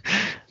it?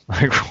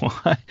 Like,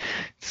 why?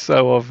 It's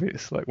so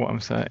obvious, like what I'm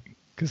saying,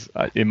 because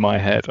in my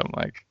head, I'm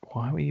like,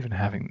 why are we even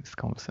having this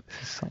conversation?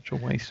 This is such a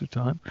waste of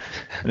time.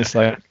 And it's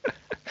like,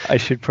 I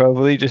should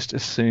probably just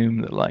assume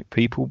that like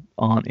people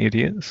aren't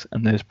idiots,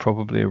 and there's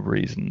probably a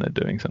reason they're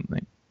doing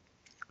something.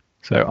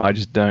 So I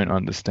just don't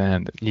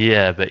understand it.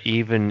 Yeah, but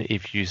even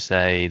if you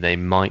say they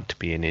might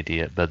be an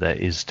idiot, but there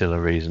is still a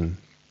reason.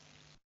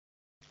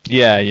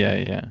 Yeah,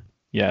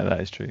 that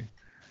is true.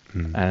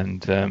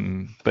 And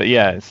but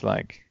yeah, it's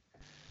like,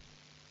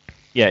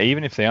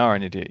 even if they are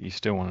an idiot, you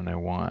still want to know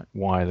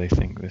why they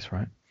think this,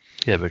 right?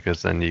 Yeah,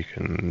 because then you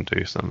can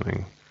do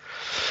something.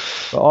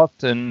 But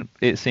often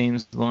it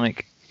seems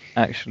like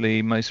actually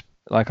a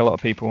lot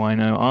of people I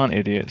know aren't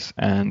idiots,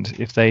 and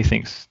if they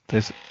think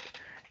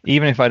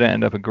even if I don't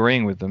end up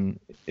agreeing with them,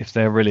 if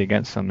they're really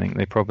against something,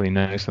 they probably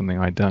know something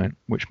I don't,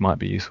 which might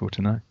be useful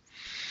to know.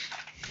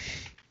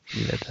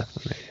 Yeah,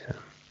 definitely. Yeah.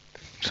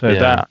 So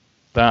that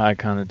I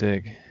kind of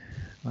dig.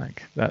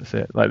 Like that's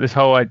it. Like this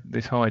whole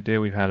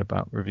idea we've had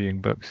about reviewing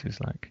books is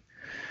like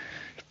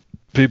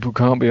people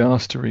can't be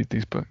asked to read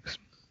these books.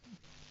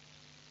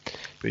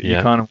 But you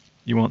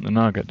want the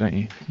nugget, don't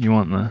you? You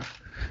want the.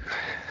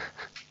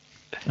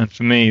 And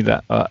for me,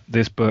 that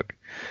this book,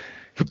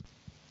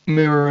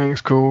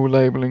 mirroring's cool,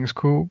 labeling's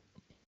cool,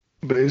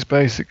 but it's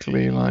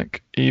basically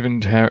like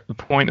the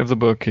point of the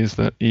book is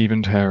that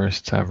even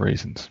terrorists have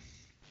reasons.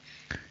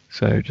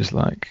 So just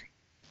like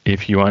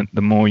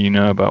the more you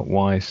know about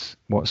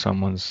what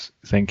someone's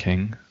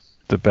thinking,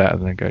 the better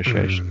the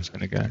negotiation is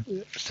going to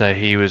go. So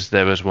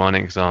there was one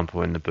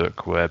example in the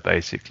book where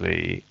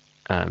basically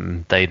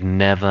they'd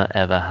never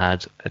ever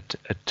had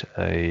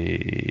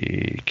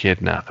a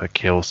kidnapper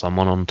kill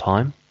someone on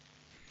time.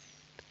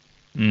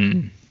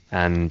 And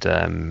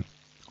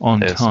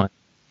on time.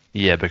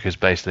 Yeah, because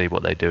basically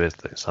what they do is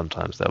that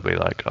sometimes they'll be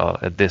like, oh,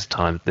 at this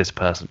time this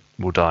person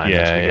will die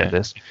unless we get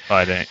this.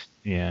 I don't.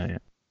 Yeah.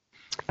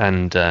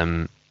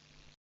 And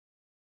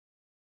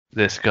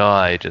this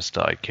guy just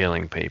started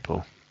killing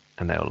people,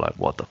 and they were like,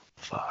 what the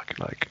fuck?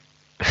 Like,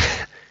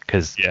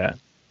 because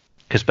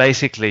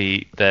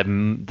basically they're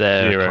kind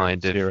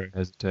of zero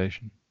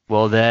hesitation.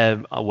 Well,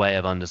 their way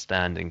of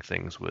understanding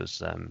things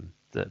was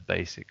that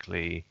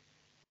basically,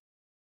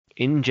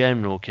 in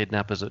general,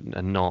 kidnappers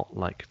are not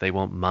like, they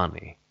want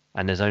money,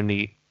 and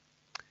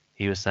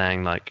he was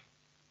saying like,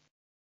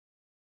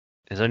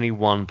 there's only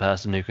one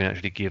person who can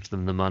actually give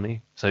them the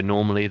money. So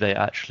normally they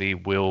actually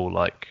will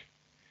like,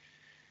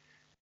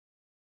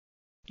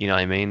 you know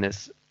what I mean?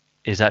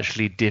 It's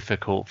actually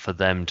difficult for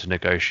them to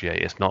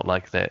negotiate. It's not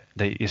like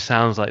it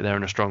sounds like they're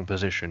in a strong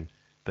position,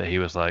 but he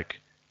was like,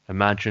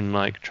 imagine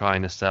like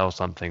trying to sell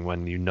something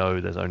when you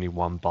know there's only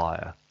one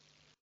buyer.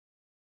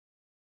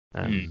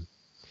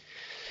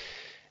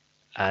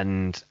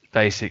 And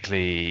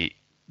basically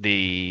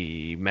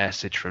the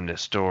message from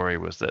this story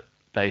was that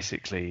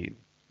basically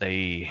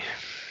they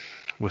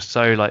were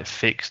so like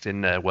fixed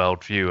in their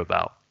worldview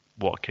about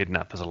what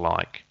kidnappers are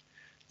like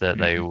that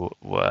they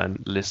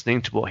weren't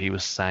listening to what he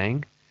was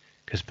saying,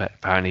 because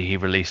apparently he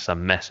released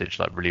some message,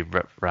 like really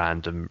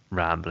random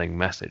rambling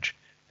message,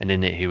 and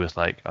in it he was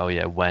like, "Oh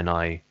yeah, when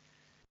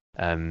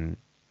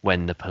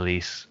the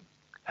police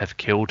have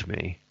killed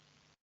me,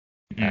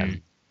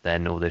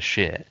 then all this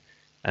shit."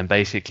 And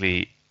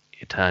basically,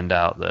 it turned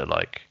out that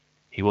like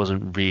he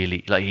wasn't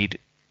really like he'd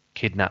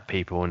kidnapped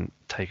people and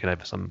taken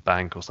over some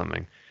bank or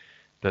something.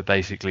 But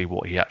basically,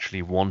 what he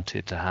actually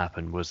wanted to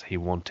happen was he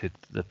wanted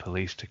the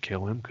police to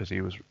kill him because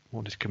he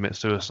wanted to commit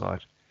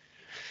suicide.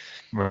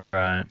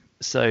 Right.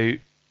 So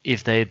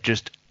if they had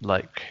just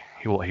like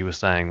what he was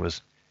saying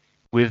was,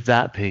 with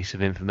that piece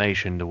of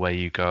information, the way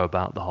you go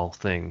about the whole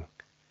thing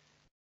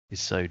is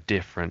so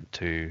different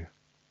to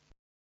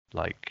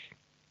like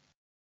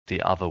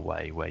the other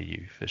way where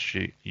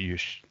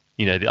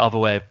the other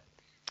way,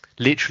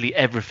 literally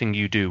everything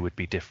you do would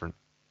be different.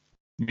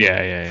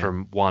 Yeah.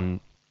 From one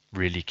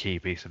really key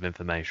piece of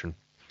information.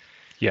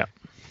 Yeah.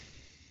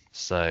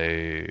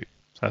 So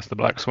that's the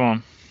black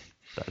swan.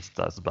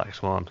 That's the black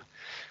swan.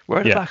 Where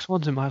are the black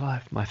swans in my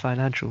life? My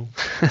financial.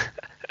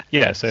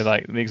 Yeah, so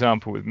like the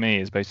example with me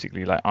is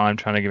basically like I'm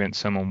trying to convince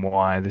someone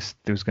why this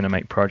was going to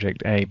make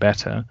Project A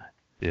better.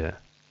 Yeah.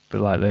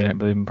 But like they don't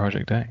believe in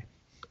Project A.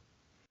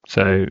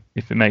 So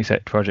if it makes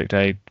Project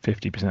A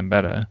 50%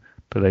 better,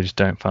 but they just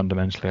don't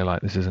fundamentally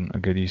like this isn't a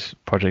good use.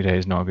 Project A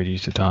is not a good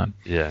use of time.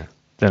 Yeah.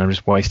 Then I'm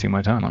just wasting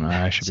my time on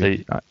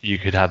it. You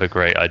could have a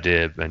great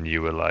idea and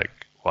you were like,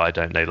 why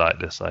don't they like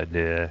this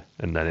idea?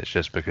 And then it's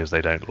just because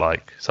they don't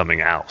like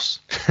something else.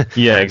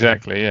 Yeah,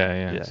 exactly.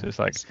 Yeah. So it's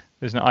like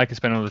I could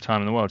spend all the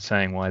time in the world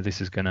saying why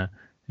this is going to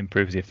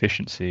improve the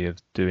efficiency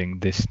of doing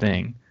this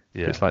thing.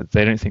 Yeah. But it's like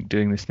they don't think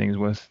doing this thing is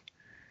worth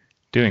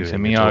doing. So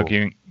me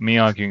arguing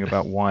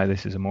about why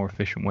this is a more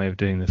efficient way of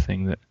doing the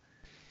thing that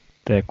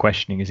they're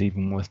questioning is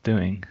even worth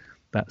doing.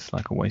 That's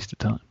like a waste of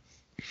time.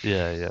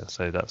 Yeah.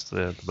 So that's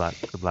the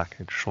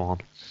black-edged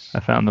swan. I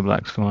found the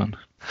black swan.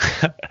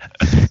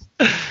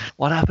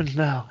 What happens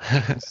now?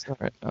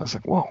 Sorry, I was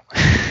like, whoa.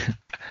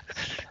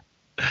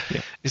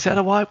 Yeah. Is that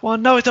a white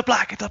one? No, it's a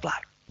black. It's a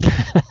black.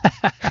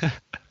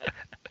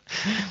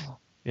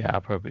 Yeah,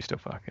 I'll probably still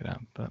fuck it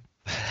up, but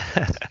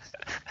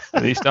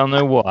at least I'll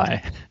know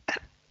why.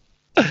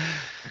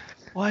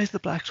 Why is the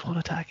black swan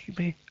attacking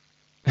me?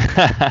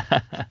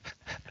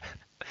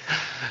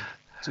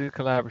 Two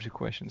collaborative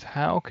questions.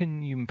 How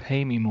can you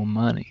pay me more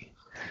money?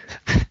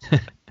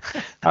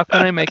 How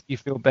can I make you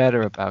feel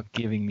better about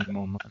giving me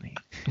more money?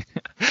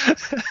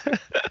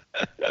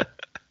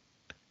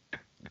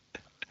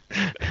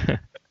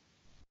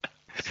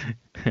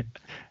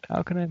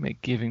 How can I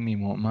make giving me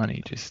more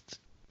money just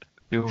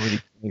feel really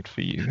great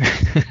for you?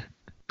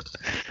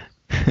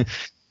 I'm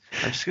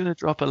just going to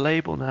drop a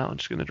label now.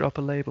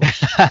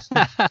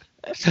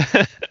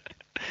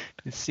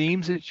 It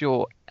seems that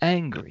you're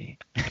angry.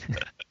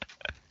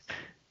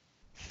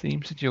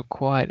 Seems that you're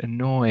quite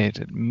annoyed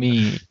at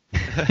me.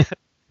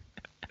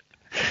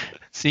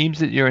 Seems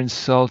that you're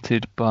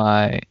insulted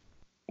by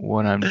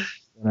what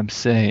I'm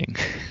saying.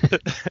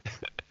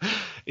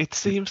 It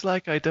seems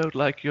like I don't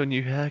like your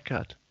new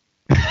haircut.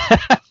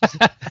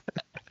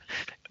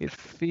 It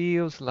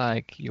feels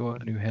like your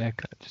new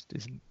haircut just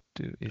isn't.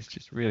 It's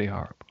just really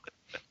horrible.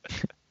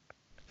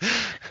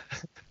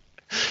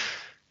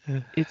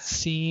 It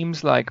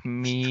seems like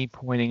me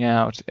pointing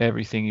out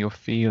everything you're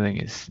feeling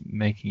is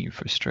making you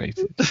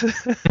frustrated.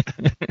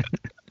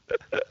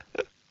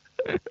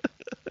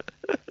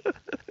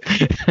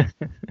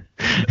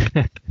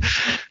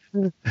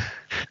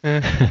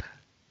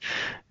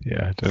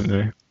 Yeah, I don't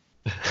know.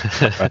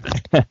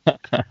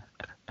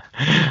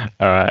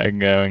 All right, I'm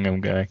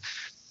going.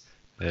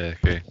 Yeah,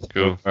 okay,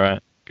 cool. All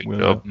right. Good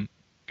job.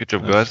 Good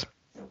job, guys.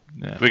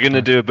 Yeah, we're going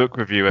to do a book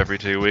review every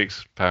 2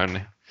 weeks,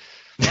 apparently.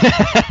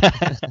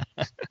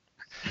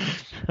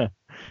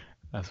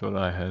 That's what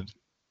I heard.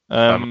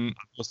 I'm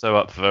also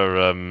up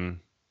for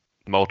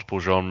multiple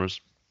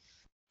genres.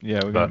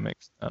 Yeah, we're going to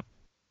mix it up.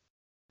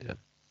 Yeah.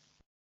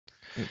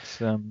 It's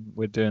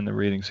we're doing the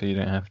reading so you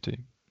don't have to.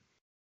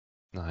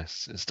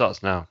 Nice. It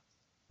starts now.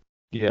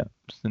 Yeah,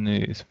 it's the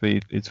new. It's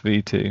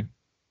V2.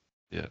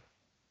 Yeah.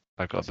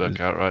 I've got a book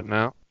out right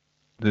now.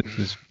 This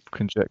is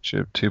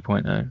Conjecture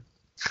 2.0.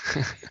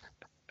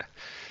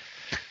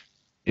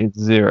 It's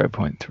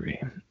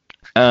 0.3.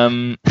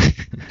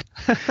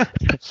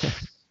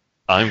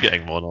 I'm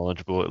getting more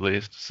knowledgeable at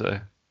least, so.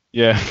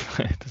 Yeah,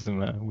 it doesn't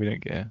matter. We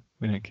don't care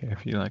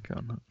if you like it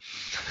or not.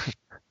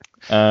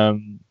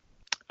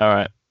 All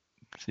right.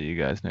 See you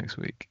guys next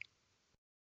week.